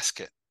the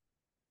basket.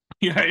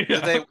 yeah, Did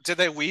yeah.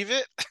 they weave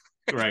it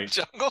in the Right.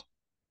 jungle?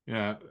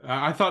 Yeah,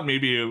 I thought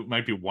maybe it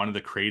might be one of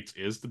the crates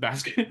is the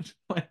basket.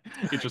 Like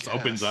it I just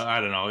opens up. guess.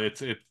 I don't know.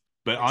 It's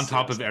but on Makes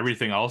top zero of sense.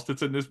 everything else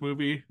that's in this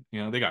movie,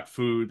 they got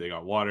food, they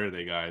got water,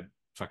 they got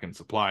fucking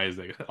supplies,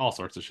 they got all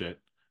sorts of shit.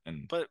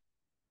 And But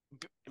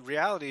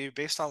reality,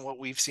 based on what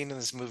we've seen in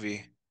this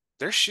movie,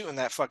 they're shooting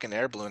that fucking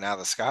air balloon out of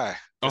the sky as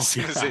oh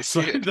soon as yeah, they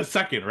so see it. the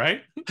second,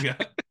 right? Yeah.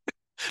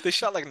 They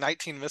shot like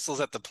 19 missiles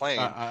at the plane.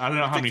 I don't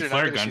know You how think many they're not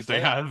flare going to guns shoot they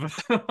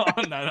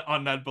that? have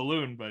on that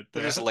balloon, but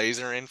They're just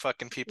lasering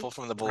fucking people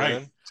from the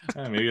right.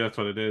 balloon. Maybe that's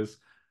what it is.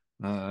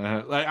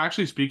 Like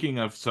actually speaking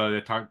of, so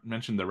I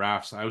mentioned the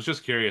rafts. I was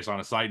just curious on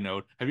a side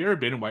note. Have you ever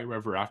been in white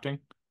river rafting?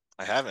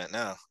 I haven't,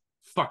 no.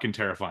 Fucking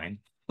terrifying.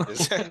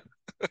 Is it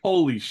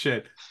Holy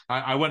shit.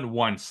 I went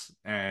once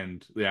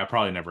and yeah,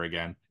 probably never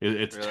again.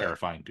 It's really?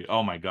 terrifying, dude.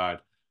 Oh my God.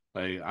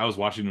 Like I was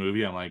watching the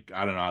movie, I'm like,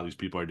 I don't know how these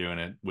people are doing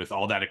it with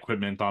all that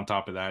equipment on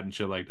top of that and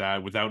shit like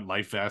that without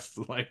life vests.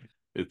 Like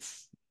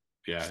it's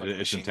yeah, Fucking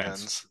it's machine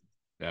intense. guns.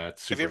 Yeah,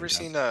 it's Have you super ever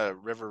seen intense.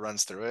 River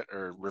Runs Through It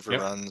or River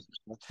Yep. Runs?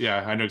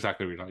 Yeah, I know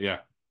exactly what you're talking. Yeah.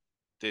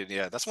 Dude,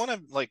 yeah, that's one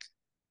of like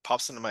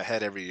pops into my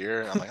head every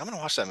year. I'm like, I'm gonna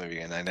watch that movie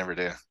again. I never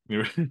do.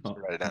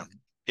 Write it down.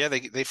 Yeah,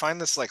 they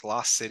find this like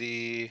lost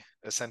city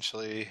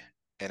essentially,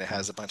 and it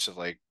has a bunch of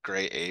like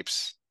gray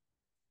apes,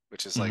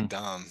 which is like Mhm.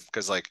 dumb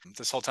because like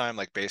this whole time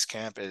like base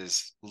camp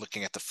is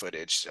looking at the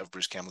footage of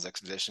Bruce Campbell's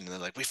expedition, and they're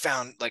like, we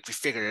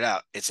figured it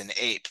out. It's an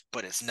ape,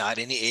 but it's not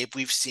any ape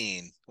we've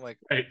seen. I'm like,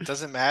 Right.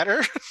 doesn't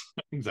matter.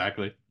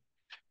 Exactly.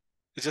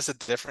 It's just a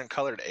different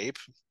colored ape.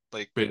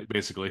 Like,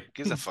 Basically. who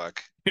gives a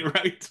fuck?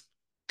 Right.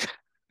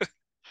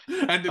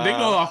 And they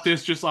go Uh, off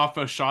this just off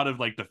a shot of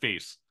like the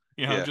face,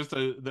 yeah. just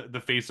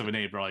the face of an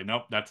ape. We're like,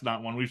 nope, that's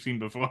not one we've seen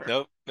before.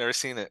 Nope, never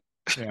seen it.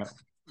 Yeah.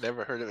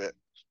 Never heard of it.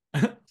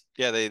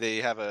 Yeah, they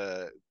have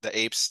the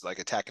apes like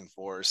attacking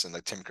force, and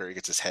like Tim Curry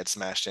gets his head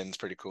smashed in. It's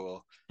pretty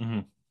cool. Hmm.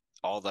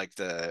 All like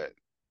the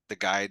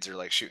guides are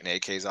like shooting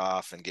AKs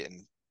off and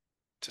getting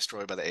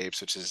destroyed by the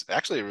apes, which is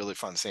actually a really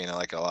fun scene. I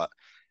like it a lot.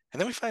 And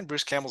then we find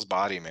Bruce Campbell's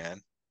body,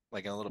 man,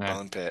 like in a little Yeah.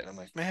 bone pit. And I'm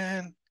like,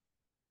 man,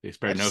 They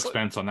I spared no just look.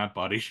 expense on that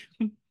body.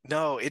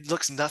 No, it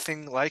looks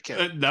nothing like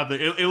him. Nothing.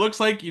 It looks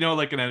like,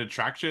 like an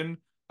attraction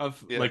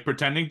of Yeah, like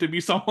pretending to be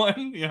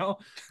someone,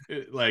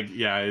 like,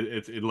 yeah,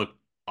 it looked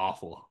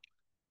awful.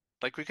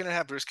 like we couldn't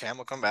have Bruce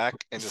Campbell come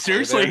back and just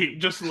lay there. Seriously,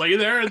 just lay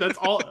there. That's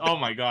all. Oh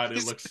my God, it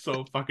He's looks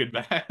so fucking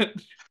bad.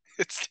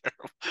 it's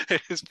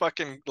terrible. His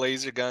fucking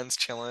laser guns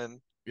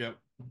chilling. Yep.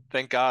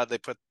 Thank God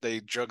they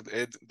drug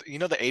it. You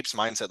know the apes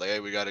mindset, like, hey,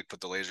 we got to put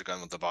the laser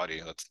gun with the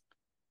body. Let's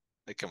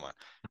like, come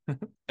on.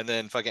 And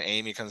then fucking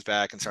Amy comes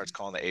back and starts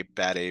calling the ape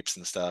bad apes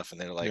and stuff,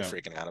 and they're like Yeah.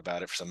 freaking out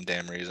about it for some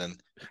damn reason.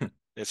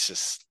 It's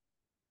just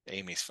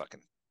Amy's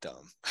fucking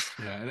dumb.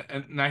 Yeah,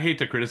 and I hate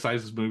to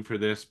criticize this movie for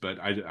this, but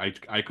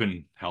I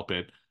couldn't help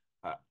it.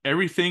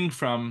 Everything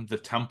from the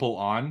temple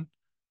on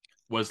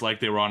was like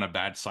they were on a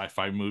bad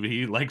sci-fi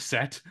movie like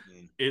set.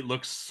 Mm, It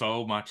looks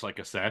so much like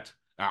a set.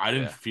 I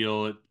didn't yeah,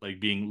 feel it like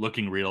being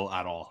looking real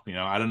at all.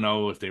 I don't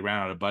know if they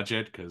ran out of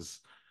budget because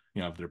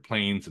of their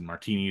planes and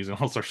martinis and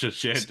all sorts of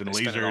shit and they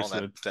spent it all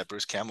lasers. in that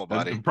Bruce Campbell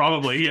body.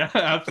 Probably, yeah,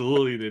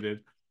 absolutely they did.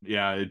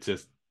 Yeah, it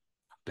just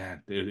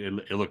bad.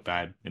 It looked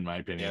bad in my Yeah,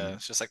 opinion.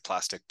 it's just like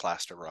plastic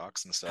plaster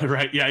rocks and stuff.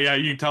 Right? Yeah, yeah.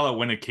 You can tell it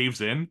when it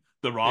caves in.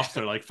 The rocks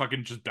Yeah, are like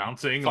fucking just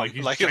bouncing, like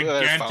these like foam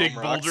gigantic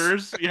rocks.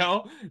 boulders.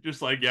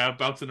 Just like yeah,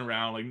 bouncing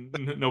around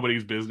like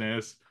nobody's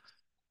business.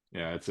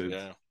 Yeah,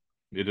 Yeah,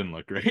 it didn't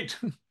look great.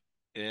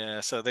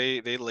 yeah. So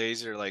they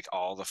laser like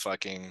all the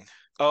fucking.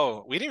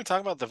 Oh, we didn't even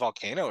talk about the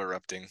volcano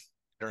erupting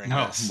during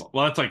this. No,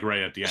 well, that's like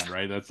right at the end,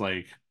 right? That's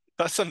like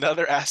That's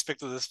another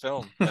aspect of this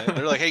film.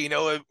 They're like, hey, you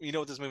know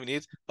what this movie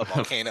needs? A a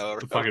volcano.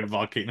 fucking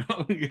volcano.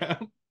 Yeah.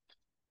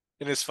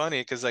 And it's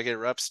funny because like it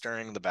erupts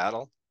during the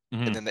battle,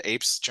 and Hmm. then the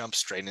apes jump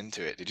straight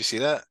into it. Did you see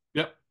that?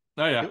 Yep.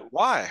 Oh yeah.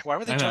 Why? Why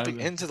were they I jumping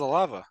know. into the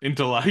lava?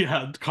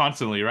 Yeah,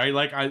 constantly, right?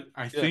 Like I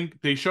Yeah.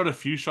 think they showed a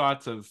few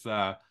shots of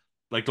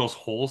like those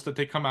holes that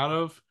they come out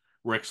of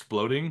were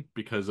exploding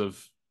because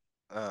of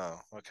Oh,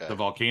 the okay.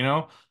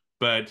 volcano.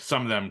 but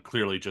some of them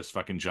clearly just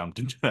fucking jumped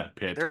into that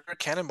pit. They're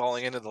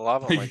cannonballing into the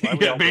lava. I'm like, why are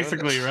we Yeah, all doing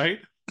basically, this? right?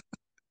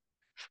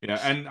 Yeah,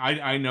 and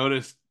I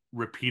noticed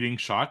repeating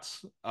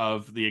shots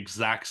of the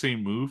exact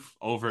same move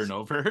over and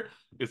over.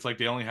 It's like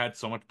they only had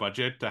so much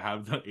budget to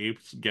have the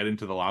apes get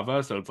into the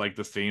lava, so it's like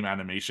the same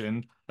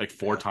animation like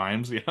four Yeah.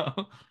 times, you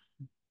know?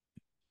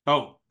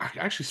 Oh,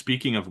 actually,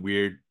 speaking of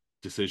weird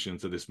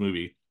decisions of this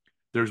movie,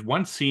 there's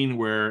one scene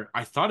where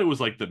I thought it was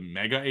like the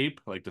mega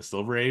ape, like the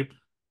silver ape,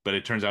 but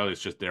it turns out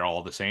it's just they're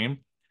all the same,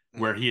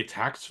 where Mm. he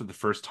attacks for the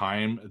first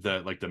time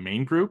the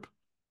main group,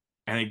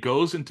 and it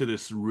goes into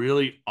this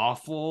really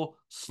awful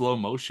slow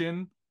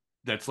motion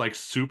that's like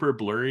super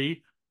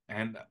blurry,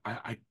 and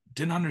I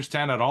didn't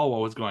understand at all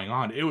what was going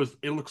on. It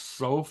looks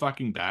so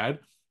fucking bad.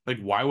 Like,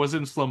 why was it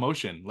in slow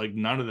motion? Like,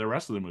 none of the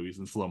rest of the movies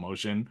in slow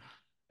motion,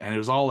 and it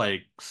was all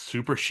like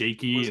super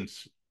shaky, Was and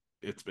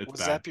it's was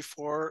bad. that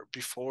before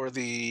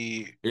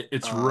the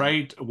It's um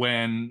right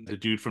when the like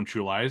dude from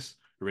True Lies,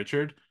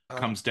 Richard,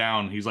 comes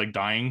down. He's like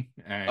dying,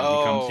 and he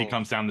oh,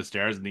 comes down the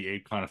stairs, and the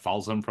ape kind of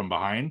follows him from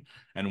behind.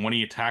 And when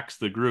he attacks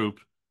the group,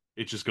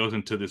 it just goes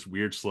into this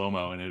weird slow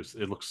mo, and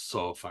it looks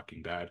so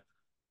fucking bad.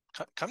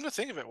 come to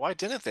think of it, why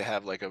didn't they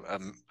have like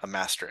a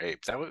master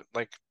ape? That would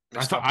like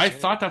I missed thought I opportunity.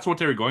 thought that's what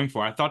they were going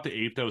for. I thought the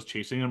ape that was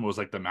chasing him was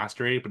like the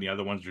master ape, and the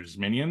other ones were just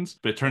minions.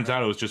 But it turns Uh-huh.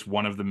 out it was just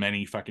one of the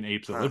many fucking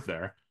apes that Huh. live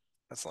there.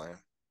 That's lame.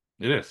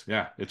 It is,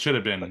 yeah. It should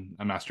have But been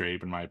a master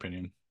ape, in my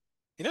opinion.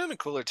 you know, it'd been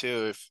cooler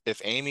too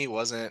if Amy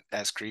wasn't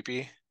as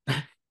creepy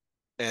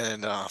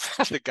and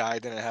the guy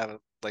didn't have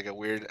like a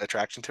weird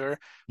attraction to her,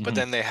 but Hmm.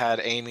 then they had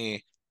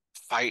Amy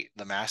fight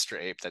the master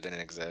ape that didn't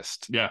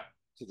exist Yeah,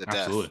 to the death.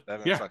 absolutely.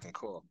 That'd been Yeah, fucking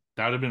cool.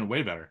 that would have been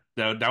way better.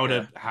 That would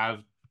Yeah.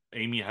 have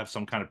Amy have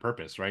some kind of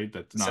purpose, right?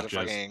 That's Instead not of just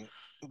fucking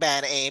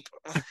bad ape,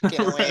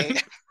 get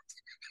away.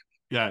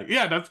 yeah,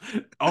 yeah, that's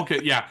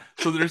okay. Yeah.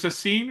 So there's a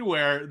scene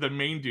where the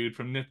main dude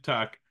from Nip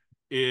Tuck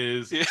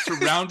is Yeah,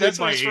 surrounded that's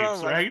what by it's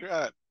apes, from. I right?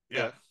 forgot. Yeah.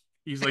 Yeah.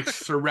 He's like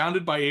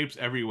surrounded by apes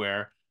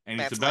everywhere, and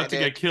he's That's about to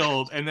get landed.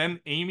 killed. And then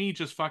Amy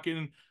just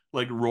fucking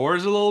like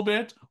roars a little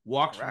bit,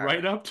 walks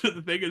right Rawr. up to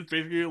the thing. It's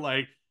basically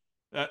like,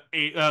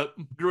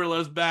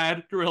 gorilla's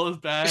bad,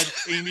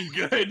 Amy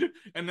good.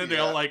 And then they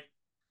all Yeah. like,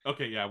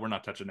 okay, yeah, we're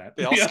not touching that.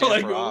 They all Yeah,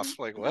 like, scamper off.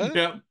 Like what?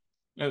 yeah.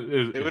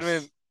 It would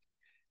have been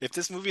if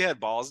this movie had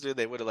balls, dude,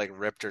 they would have like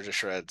ripped her to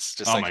shreds,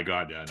 just Oh like my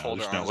God, yeah, no, pulled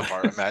her there's no arms way.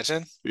 apart.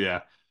 Imagine.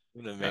 Yeah, It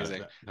would have been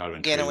amazing. that would have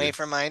been Get away crazy.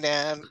 from my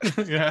dad.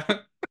 Yeah.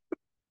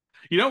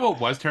 You know what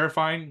was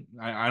terrifying?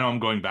 I know I'm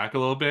going back a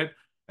little bit,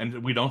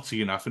 and we don't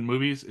see enough in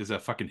movies, is a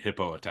fucking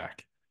hippo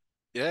attack.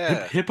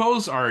 Yeah.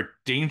 Hippos are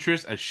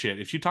dangerous as shit.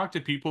 If you talk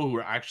to people who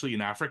are actually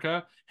in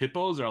Africa,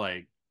 hippos are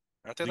like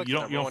Aren't they like the you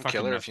number don't one fucking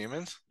killer know. of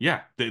humans?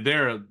 Yeah,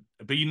 they're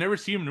but you never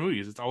see them in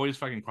movies. It's always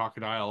fucking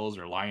crocodiles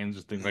or lions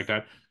or things like Mm,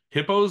 that.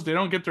 Hippos, they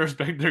don't get the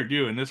respect they're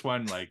due. And this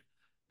one, like,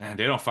 man,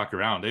 they don't fuck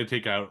around. They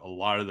take out a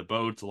lot of the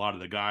boats, a lot of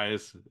the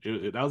guys.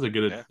 That was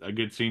yeah. a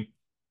good scene.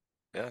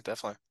 Yeah,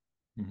 definitely.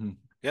 Hmm.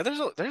 Yeah,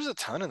 there's a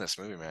ton in this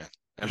movie, man.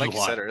 And There's a like you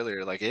said lot.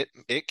 earlier, like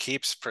it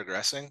keeps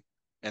progressing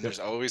and Yep. there's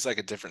always like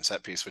a different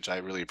set piece, which I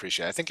really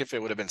appreciate. I think if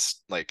it would have been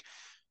like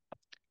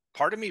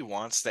part of me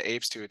wants the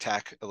apes to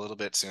attack a little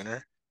bit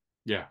sooner,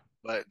 Yeah.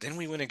 but then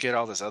we wouldn't get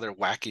all this other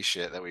wacky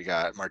shit that we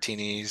got.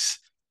 Martinis,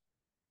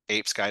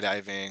 ape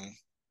skydiving.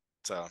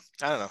 So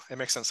I don't know. It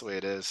makes sense the way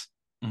it is.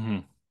 Hmm.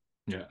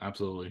 Yeah,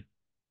 absolutely.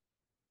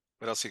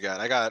 What else you got?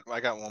 I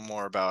got one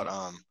more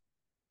about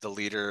the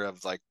leader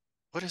of like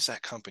what is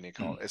that company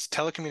called? It's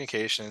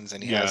telecommunications,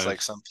 and he has Yeah,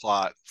 like some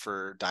plot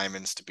for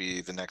diamonds to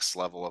be the next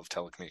level of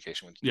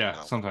telecommunication. yeah,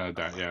 No, something like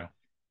I don't that. know. Yeah.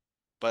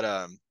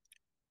 But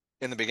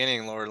in the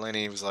beginning, Laura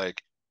Linney was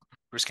like,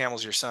 "Bruce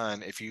Campbell's your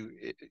son. If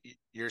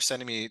you're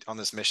sending me on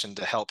this mission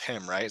to help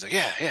him, right?" He's like,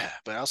 "Yeah, yeah,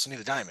 but I also need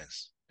the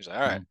diamonds." He's like,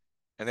 "All right." Mhm.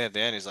 And then at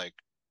the end, he's like,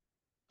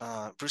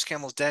 Bruce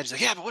Campbell's dead." She's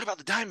like, "Yeah, but what about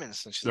the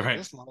diamonds?" And she's like, Right.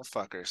 "This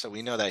motherfucker." So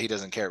we know that he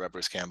doesn't care about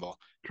Bruce Campbell.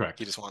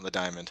 He Correct. just wanted the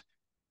diamond.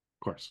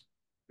 Of course.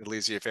 It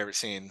leads to your favorite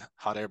scene,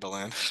 hot air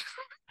balloon.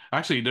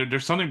 Actually,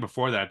 there's something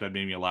before that that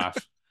made me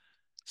laugh.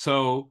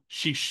 So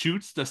she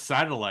shoots the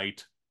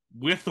satellite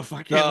with the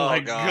fucking Oh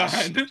like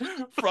gosh,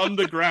 gun from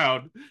the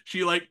ground.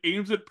 She like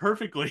aims it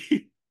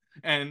perfectly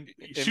and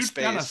in shoots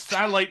down a space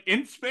satellite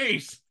in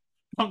space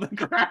from the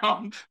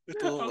ground. with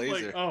the I little was like,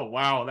 laser. oh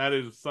wow, that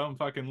is some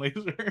fucking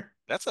laser.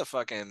 That's a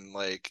fucking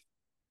like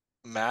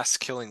mass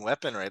killing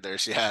weapon right there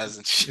she has,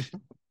 and she,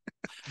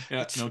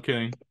 Yeah, it's no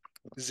kidding.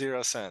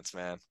 0 cents,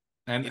 man.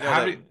 And You know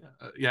that having,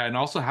 yeah, and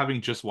also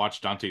having just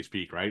watched Dante's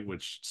Peak, right,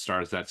 which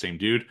stars that same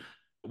dude,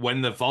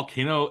 when the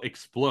volcano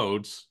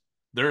explodes,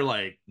 they're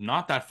like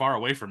not that far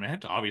away from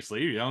it,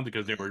 obviously,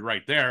 because they mhm, were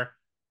right there,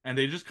 and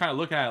they just kind of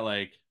look at it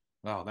like,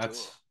 "Wow,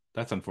 cool.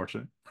 that's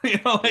unfortunate."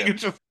 Like Yeah,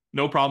 it's just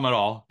no problem at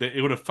all.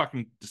 It would have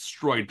fucking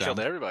it destroyed killed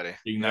them everybody.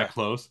 being that Yeah,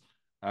 close.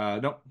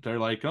 Nope, they're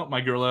like, "Oh,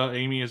 my gorilla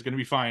Amy is gonna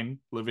be fine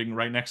living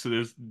right next to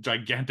this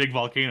gigantic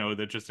volcano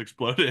that just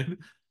exploded."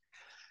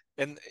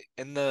 and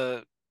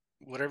the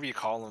whatever you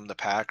call them, the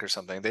pack or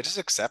something, they just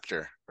accept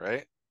her,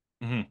 right?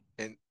 Hmm.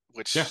 And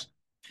Yeah, which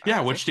I Yeah,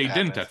 don't think which that they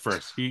didn't happened. at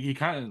first. He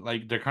kind of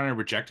like they kind of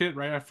reject it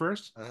right at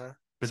first,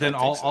 but So I then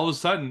think all so. of a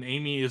sudden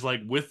Amy is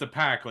like with the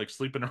pack, like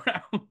sleeping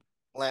around.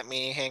 Let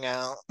me hang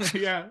out.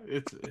 Yeah,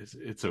 it's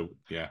a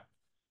yeah.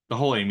 The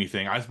whole Amy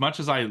thing. As much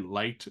as I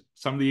liked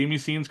some of the Amy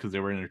scenes because they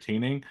were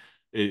entertaining,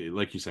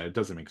 like you said, it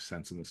doesn't make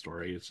sense in the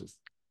story. It's just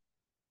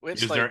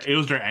Which like it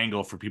was their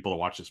angle for people to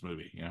watch this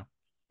movie, you know?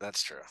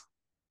 that's true.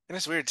 And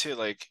it's weird too.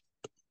 Like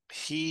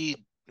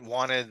he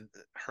wanted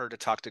her to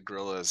talk to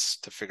gorillas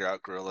to figure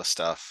out gorilla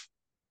stuff,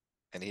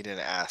 and he didn't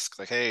ask.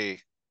 Like,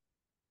 hey,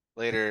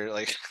 later.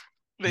 Like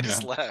they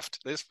just Yeah.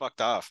 left. They just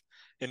fucked off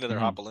into their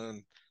hot Mhm.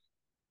 balloon.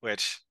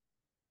 Which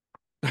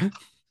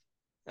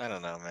I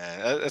don't know, man.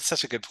 That's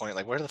such a good point.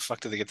 Like, where the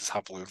fuck did they get this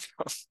hot balloon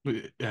from?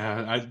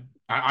 Yeah,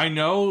 I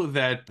know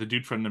that the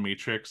dude from the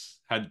Matrix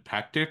had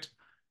packed it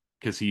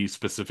because he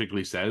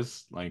specifically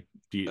says like,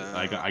 Uh,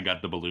 I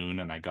got the balloon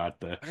and I got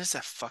the what is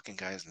that fucking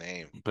guy's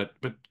name? but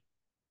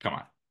come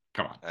on,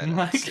 come I on,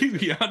 know it's like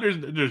stupid. yeah,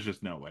 there's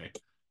just no way.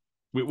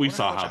 I We wonder how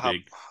saw much how a hot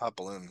big. hot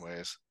balloon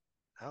weighs.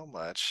 How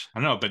much I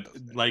don't know, but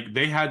does it? like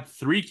they had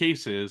three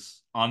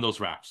cases on those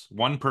rafts,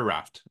 one per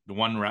raft. The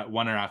one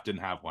raft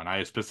didn't have one.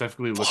 I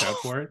specifically looked out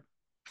for it.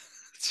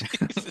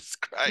 Jesus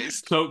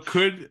Christ. So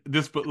could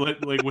this, but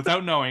like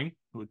without knowing,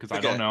 because I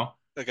don't Okay. know,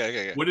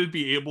 Okay. would it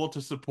be able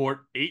to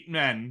support 8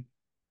 men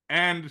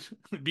and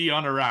be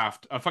on a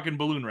raft, a fucking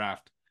balloon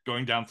raft,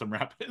 going down some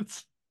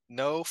rapids?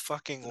 No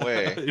fucking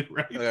way. All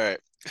Right? right.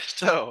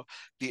 So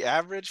the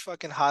average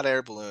fucking hot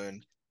air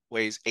balloon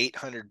weighs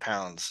 800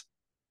 pounds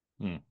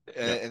Hmm. and,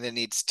 Yep. and it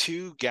needs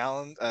 2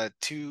 gallon,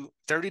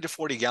 30 to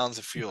 40 gallons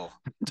of fuel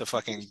to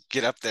fucking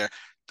get up there.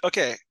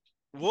 Okay.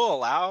 We'll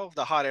allow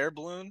the hot air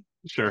balloon.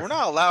 Sure. We're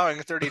not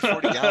allowing 30 to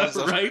 40 gallons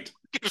of Right?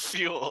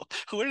 fuel.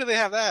 Where do they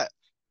have that?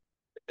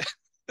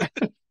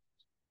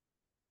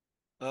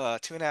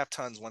 2.5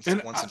 tons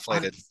And once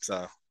inflated.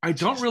 So I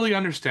don't Jesus. really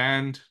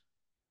understand.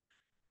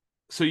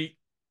 So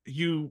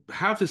you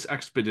have this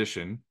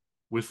expedition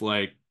with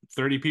like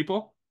 30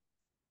 people.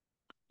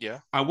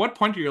 Yeah, At what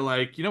point are you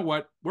like, you know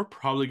what? We're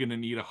probably going to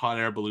need a hot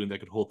air balloon that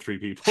could hold three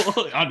people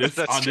that's on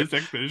true. this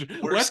expedition.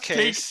 Worst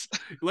case.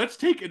 Let's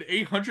take an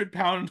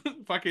 800-pound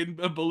fucking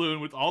balloon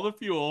with all the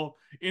fuel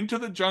into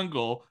the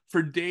jungle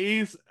for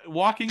days,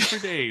 walking for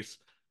days,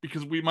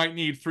 because we might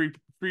need three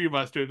of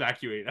us to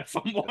evacuate at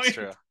some That's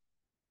true. point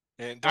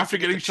And don't after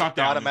forget getting shot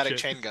the down and automatic shit.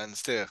 chain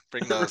guns too.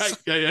 Bring those. Right?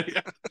 Yeah,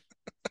 yeah,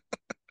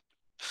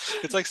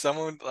 It's like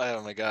someone,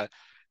 oh my God.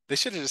 They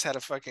should have just had a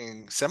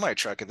fucking semi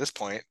truck at this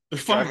point, yeah.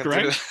 driving Fuck, through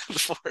right? the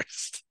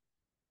forest.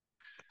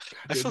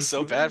 I Dude, feel this so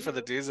movie. bad for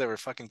the dudes that were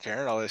fucking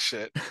carrying all this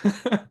shit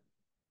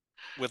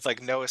with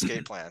like no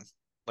escape plan.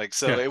 Like,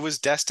 so Yeah, it was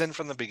destined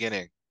from the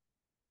beginning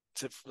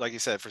to, like you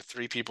said, for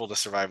 3 people to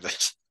survive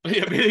this.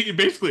 yeah,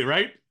 basically,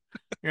 right?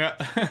 Yeah,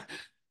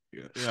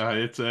 yeah.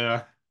 It's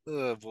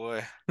Oh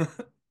boy.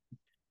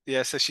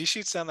 Yeah, so she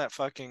shoots down that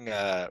fucking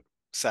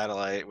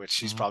satellite, which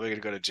she's mhm, probably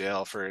gonna go to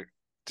jail for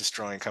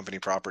destroying company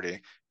property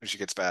when she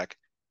gets back.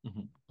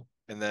 mhm.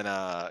 And then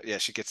yeah,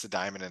 she gets the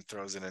diamond and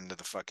throws it into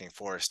the fucking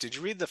forest. Did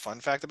you read the fun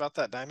fact about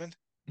that diamond?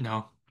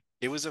 No.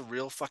 It was a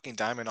real fucking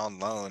diamond on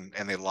loan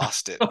and they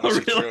lost it when Oh,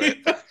 she threw it.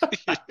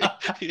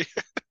 really?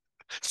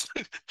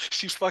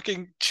 She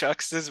fucking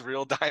chucks this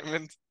real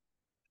diamond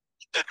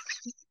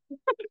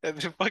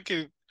and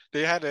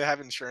they had to have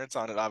insurance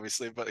on it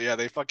obviously, but yeah,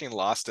 they fucking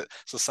lost it.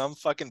 So some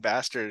fucking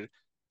bastard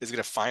is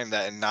gonna find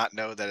that and not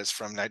know that it's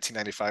from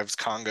 1995's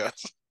Congo.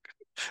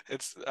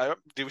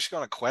 Dude, we should go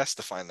on a quest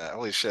to find that.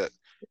 Holy shit.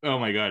 Oh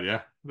my God,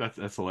 yeah.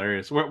 That's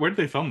hilarious. Where did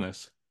they film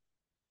this?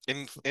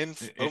 In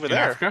over In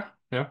there. Africa?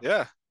 Yeah.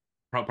 Yeah.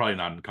 Probably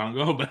not in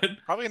Congo, but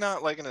Probably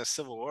not like in a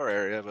Civil War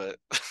area, but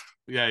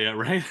yeah, yeah,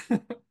 right. oh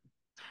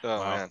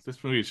Wow, man,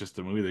 this movie is just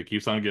a movie that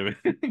keeps on giving.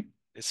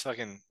 it's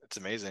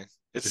amazing.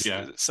 It's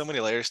Yeah, so many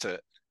layers to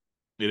it.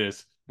 it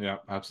is. Yeah,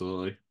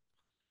 absolutely.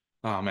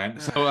 Oh man.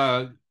 So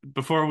All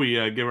before we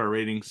give our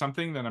rating,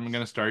 something that I'm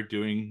gonna start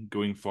doing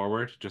going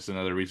forward, just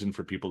another reason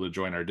for people to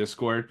join our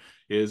Discord,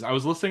 is I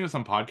was listening to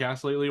some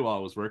podcasts lately while I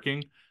was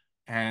working,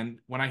 and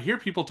when I hear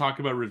people talk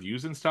about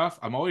reviews and stuff,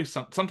 I'm always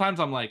sometimes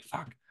I'm like,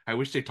 fuck, I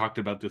wish they talked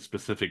about this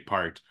specific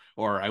part,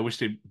 or I wish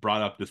they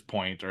brought up this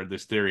point or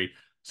this theory.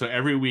 So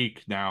every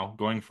week now,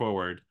 going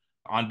forward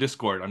on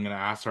Discord, I'm gonna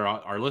ask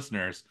our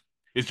listeners,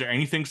 is there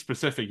anything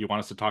specific you want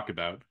us to talk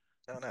about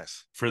oh,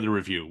 nice. for the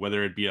review,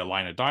 whether it be a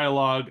line of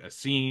dialogue, a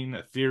scene,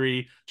 a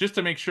theory, just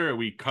to make sure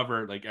we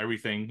cover like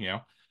everything, you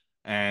know.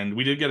 And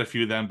we did get a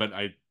few of them, but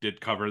I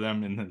did cover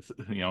them in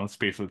the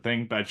space of the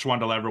thing. But I just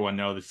wanted to let everyone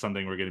know this is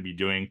something we're going to be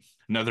doing.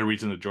 Another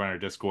reason to join our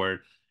Discord.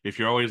 If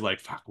you're always like,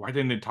 "Fuck, why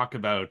didn't they talk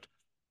about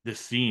this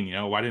scene? You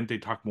know, why didn't they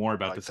talk more I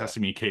about the like that.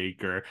 sesame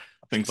cake or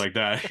things like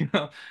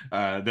that?"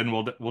 Then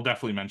we'll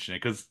definitely mention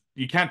it because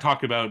you can't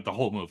talk about the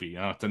whole movie. You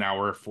know, it's an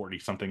hour 40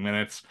 something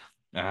minutes.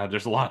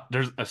 There's a lot.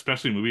 There's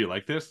especially a movie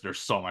like this. There's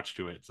so much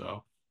to it.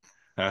 So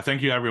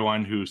thank you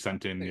everyone who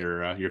sent in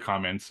Yeah. your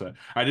comments.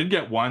 I did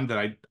get one that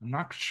I'm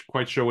not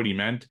quite sure what he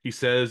meant. He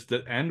says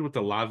the end with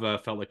the lava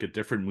felt like a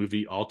different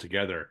movie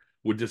altogether.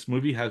 Would this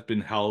movie have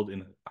been held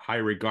in high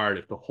regard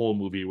if the whole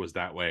movie was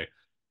that way?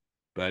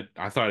 but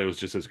I thought it was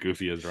just as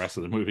goofy as the rest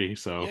of the movie.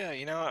 So Yeah,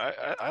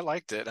 I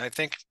liked it. I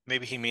think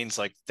maybe he means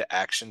like the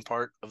action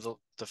part of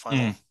the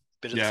final mm,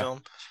 bit of the yeah,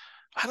 film.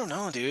 I don't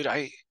know, dude.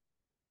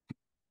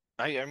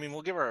 I mean,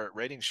 we'll give our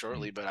rating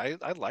shortly, but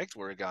I liked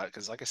where it got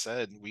because, like I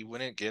said, we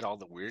wouldn't get all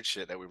the weird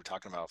shit that we were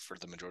talking about for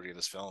the majority of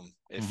this film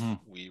if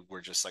hmm we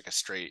were just like a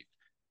straight,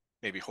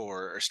 maybe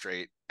horror or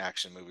straight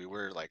action movie.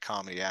 We're like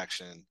comedy,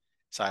 action,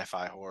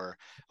 sci-fi, horror.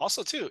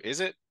 Also, too, is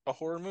it a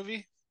horror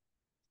movie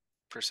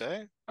per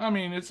se? I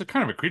mean, it's a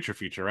kind of a creature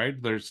feature,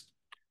 right? There's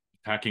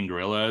attacking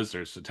gorillas,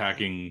 there's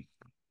Mm, attacking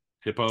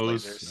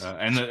hippos, lasers.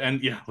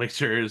 and yeah,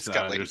 lasers. It's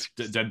got There's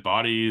lasers. dead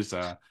bodies,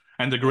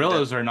 and the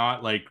Undead. gorillas are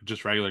not like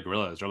just regular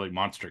gorillas; they're like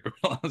monster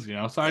gorillas, you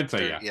know. So I'd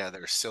say, They're yeah, yeah,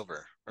 they're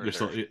silver or they're they're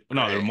still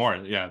no, they're gray. more,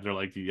 yeah, they're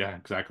like yeah,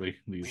 exactly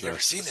We've these never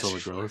seen this silver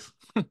before. gorillas.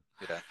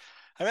 Yeah.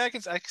 I mean, I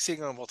can see it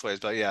going both ways,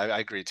 but yeah, I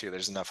agree too.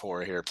 There's enough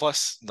horror here.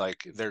 Plus,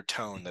 like their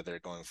tone that they're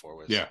going for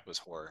was Yeah, was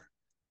horror.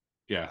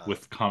 yeah, Um,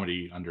 with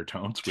comedy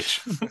undertones,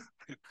 which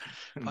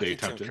they fucking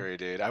Tim attempted. Curry,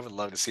 dude. I would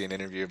love to see an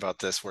interview about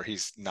this where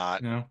he's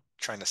not You know,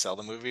 trying to sell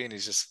the movie and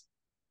he's just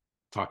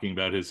talking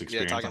about his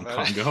yeah experience talking on about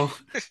Congo.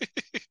 it.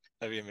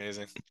 That'd be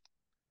amazing.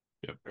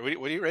 Yep.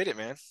 What do you rate it,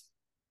 man?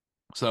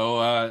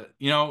 So,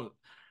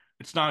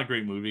 it's not a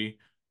great movie,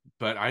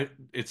 but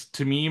it's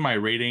to me, my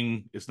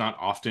rating is not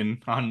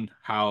often on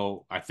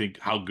how I think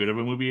how good of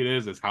a movie it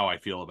is. It's how I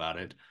feel about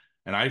it.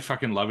 And I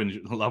fucking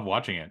love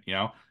watching it, you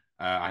know?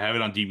 I have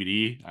it on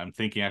DVD. I'm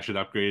thinking I should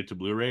upgrade it to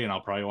Blu-ray and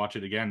I'll probably watch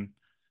it again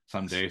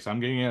Nice. someday. So I'm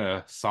giving it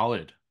a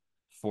solid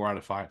 4 out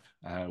of 5,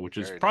 which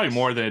is Very probably nice.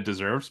 more than it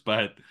deserves,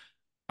 but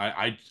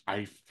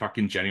I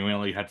fucking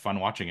genuinely had fun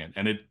watching it,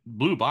 and it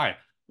blew by.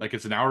 Like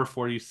it's an hour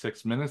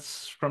 46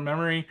 minutes from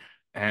memory,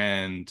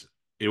 and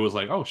it was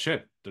like, oh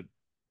shit,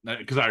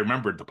 because I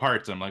remembered the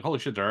parts. I'm like, holy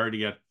shit, they're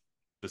already at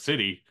the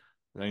city.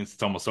 I think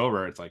it's almost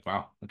over. It's like,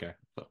 wow, okay,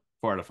 so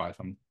 4 out of 5.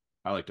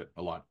 I liked it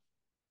a lot.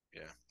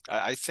 Yeah.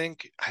 I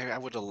think I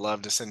would have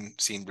loved to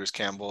seen Bruce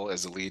Campbell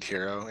as the lead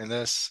hero in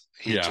this.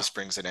 He Yeah, just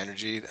brings an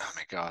energy. Oh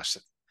my gosh.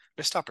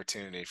 Missed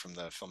opportunity from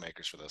the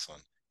filmmakers for this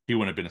one. he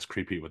wouldn't have been as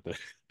creepy with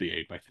the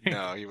ape. I think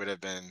No, he would have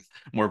been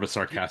more of a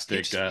he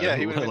sarcastic just yeah,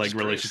 he would have been like just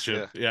Bruce.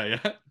 relationship. Yeah. Yeah,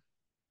 yeah,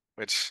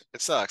 Which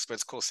it sucks, but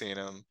it's cool seeing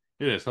him.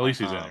 it is. At least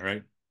he's in it, Um,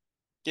 right?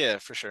 yeah,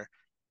 for sure.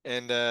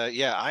 And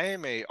yeah, I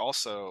am a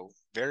also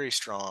very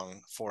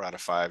strong 4 out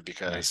of 5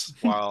 Nice. because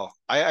while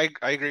I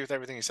agree with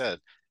everything you said,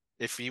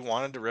 if you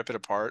wanted to rip it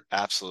apart,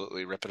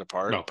 absolutely rip it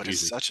apart. No, But it's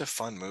easy. such a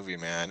fun movie,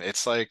 man.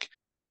 It's like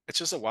it's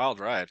just a wild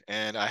ride,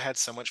 and I had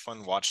so much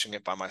fun watching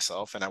it by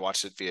myself, and I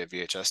watched it via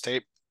VHS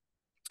tape.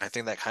 I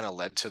think that kind of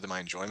led to my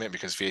enjoyment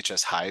because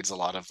VHS hides a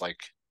lot of like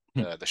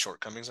the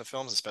shortcomings of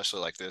films,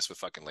 especially like this with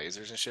fucking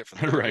lasers and shit from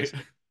the Right. 90s.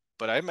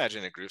 But I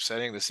imagine a group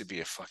setting, this would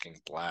be a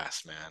fucking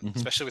blast, man. Mhm.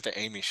 Especially with the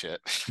Amy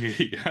shit.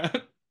 Yeah.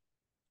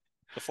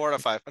 The 4 out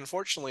of 5.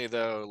 Unfortunately,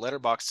 though,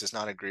 Letterboxd does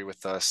not agree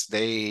with us.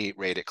 They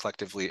rate it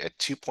collectively a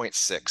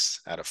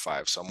 2.6 out of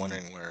 5. So I'm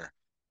Mm. where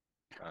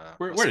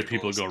Where most did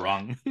people people go say,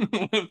 wrong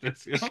with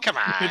this? You know, come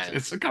on,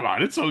 it's come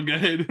on, it's so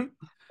good.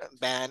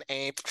 ban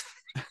ape.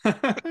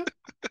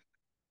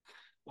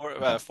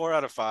 Uh, 4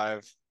 out of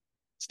 5.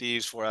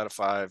 Steve's 4 out of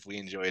 5. We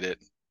enjoyed it.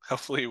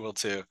 Hopefully, you will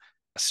too.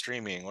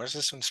 Streaming. Where's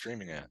this one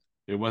streaming at?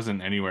 it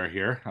wasn't anywhere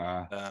here.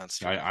 That's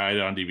true. I had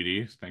it on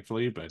DVD,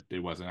 thankfully, but it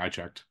wasn't. I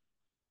checked.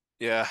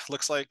 Yeah,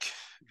 looks like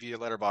via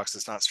Letterboxd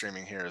it's not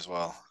streaming here as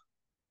well.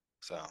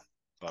 So,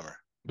 bummer.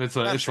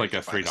 I'm It's sure you like can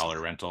a find three it dollar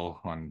somewhere. rental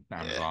on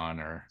Yeah, Amazon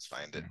or let's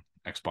find you it. know,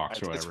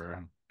 Xbox or It's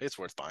whatever. it's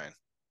worth buying.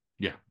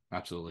 Yeah,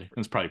 absolutely.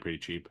 It's probably pretty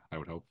cheap, I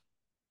would hope.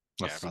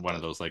 Yeah, Unless it's about one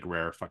of that. those like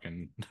rare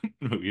fucking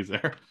movies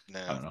there.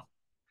 I No, don't know.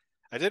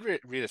 I did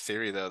read a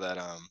theory though that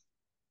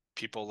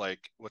people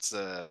like what's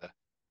that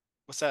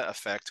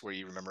effect where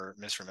you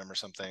misremember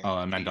something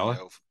even you Mandela?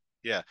 know.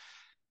 Yeah.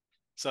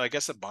 So I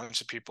guess a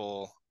bunch of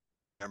people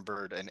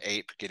remembered an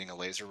ape getting a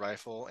laser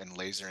rifle and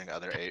lasering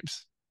other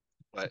apes,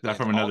 Is but that in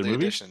from all another the movie?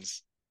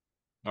 editions,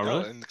 Oh, no,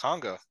 really? in the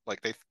Congo,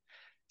 like they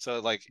so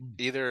like Hmm.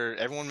 either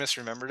everyone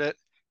misremembered it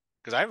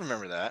because I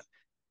remember that,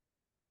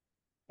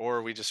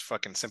 or we just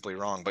fucking simply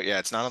wrong. But yeah,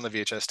 it's not on the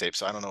VHS tape,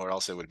 so I don't know where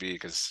else it would be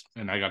because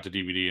And I got the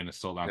DVD and it's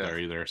still not yeah, there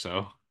either.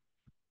 So,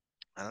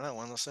 I don't know,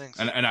 one of those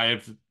things. and I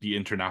have the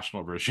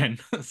international version.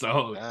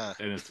 So, Ah,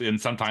 and so you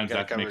sometimes got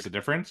it that makes covered. a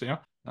difference. You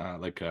know,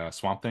 like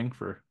Swamp Thing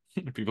for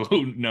people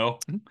who know.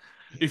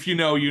 If you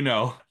know, you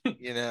know.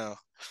 You know,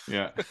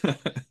 Yeah.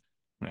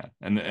 Yeah.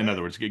 And all in right.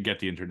 other words, get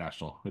the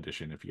international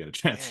edition if you get a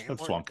Yeah, chance of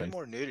Swamp get Thing.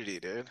 more nudity,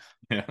 dude.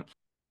 Yeah.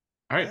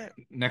 All All right. right,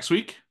 Next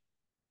week,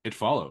 It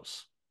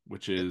Follows,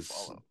 which it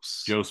is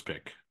follows. Joe's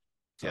pick.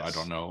 So I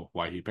don't Yes, know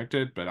why he picked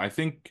it, but I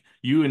think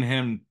you and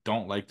him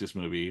don't like this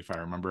movie, if I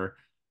remember.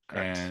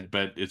 correct.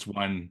 But it's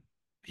one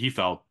he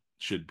felt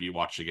should be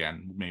watched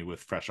again, maybe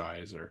with fresh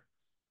eyes or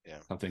Yeah,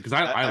 something. Because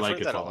I I've like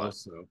heard It that a lot.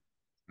 Follows. So,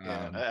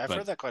 Yeah, I've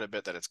heard but that quite a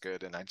bit that it's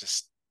good, and I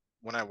just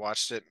when I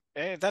watched it,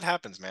 that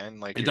happens, man.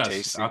 Like it your does,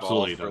 tastes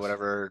absolutely evolve or does.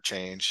 whatever,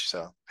 change.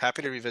 So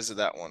happy to revisit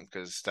that one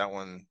because that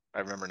one I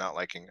remember not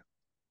liking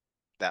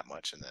that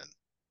much, and then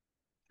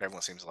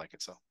everyone seems to like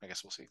it. So I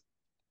guess we'll see.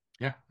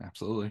 Yeah,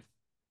 absolutely.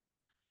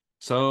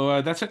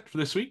 So that's it for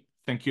this week.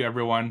 Thank you,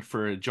 everyone,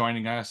 for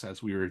joining us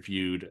as we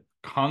reviewed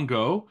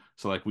Congo.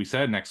 So like we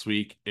said, next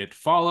week it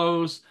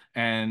follows,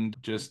 and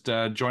just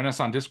join us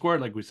on Discord.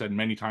 Like we said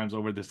many times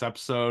over this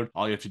episode,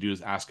 all you have to do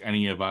is ask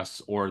any of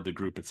us or the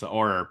group itself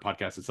or our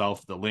podcast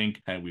itself the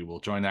link, and we will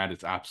join that.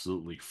 It's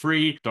absolutely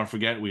free. Don't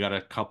forget, we got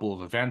a couple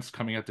of events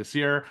coming out this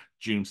year.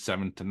 June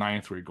 7th to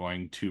 9th, we're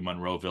going to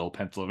Monroeville,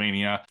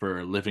 Pennsylvania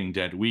for Living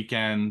Dead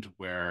weekend,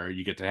 where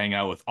you get to hang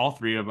out with all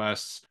three of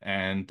us,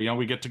 and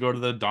we get to go to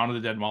the Dawn of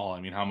the Dead Mall.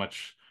 I mean, how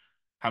much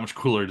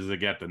cooler does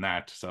it get than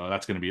that? So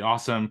that's going to be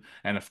awesome.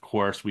 And of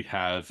course, we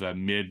have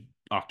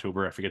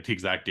mid-October, I forget the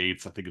exact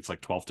dates, I think it's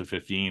like 12 to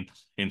 15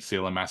 in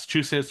Salem,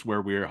 Massachusetts,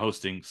 where we're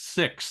hosting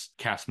 6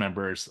 cast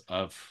members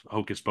of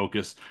Hocus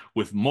Pocus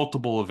with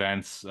multiple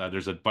events.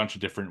 There's a bunch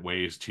of different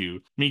ways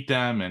to meet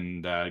them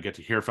and get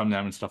to hear from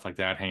them and stuff like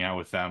that, hang out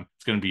with them.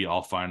 It's going to be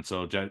all fun.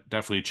 So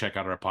definitely check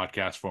out our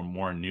podcast for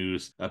more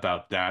news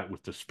about that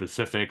with the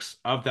specifics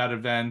of that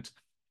event.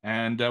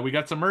 And we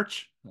got some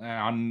merch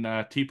on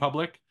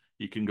TeePublic.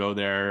 You can go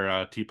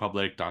there,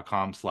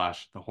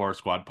 tpublic.com/the Horror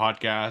Squad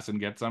podcast, and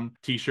get some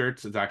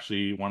t-shirts. It's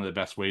actually one of the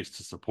best ways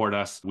to support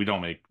us. We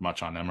don't make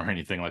much on them or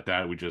anything like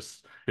that.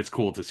 It's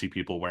cool to see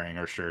people wearing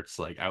our shirts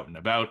like out and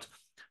about.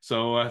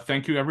 So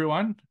thank you,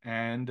 everyone.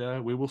 And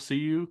we will see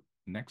you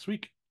next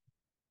week.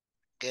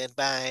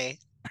 Goodbye.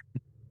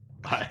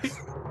 Bye.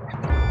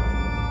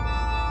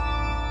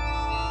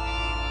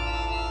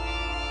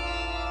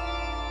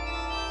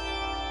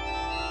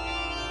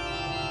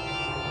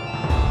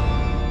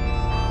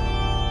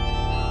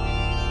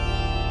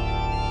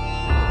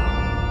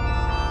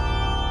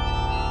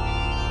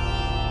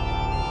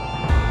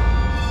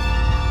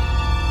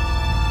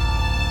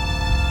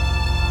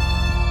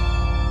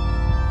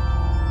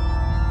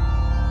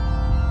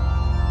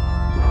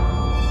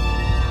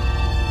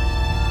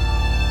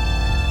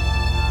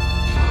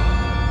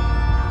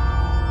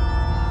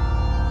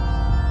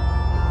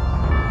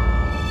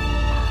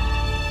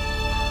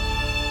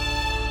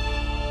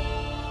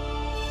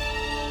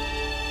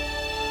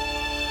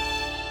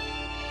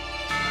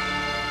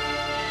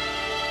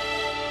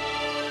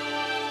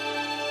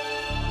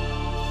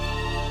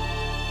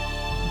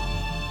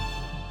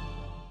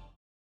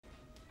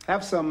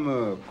 Have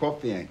some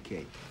coffee and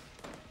cake.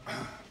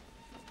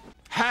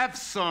 Have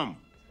some.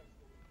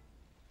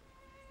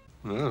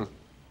 Well,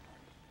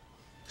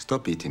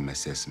 stop eating my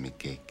sesame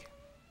cake.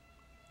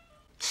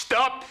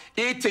 Stop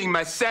eating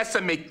my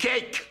sesame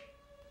cake.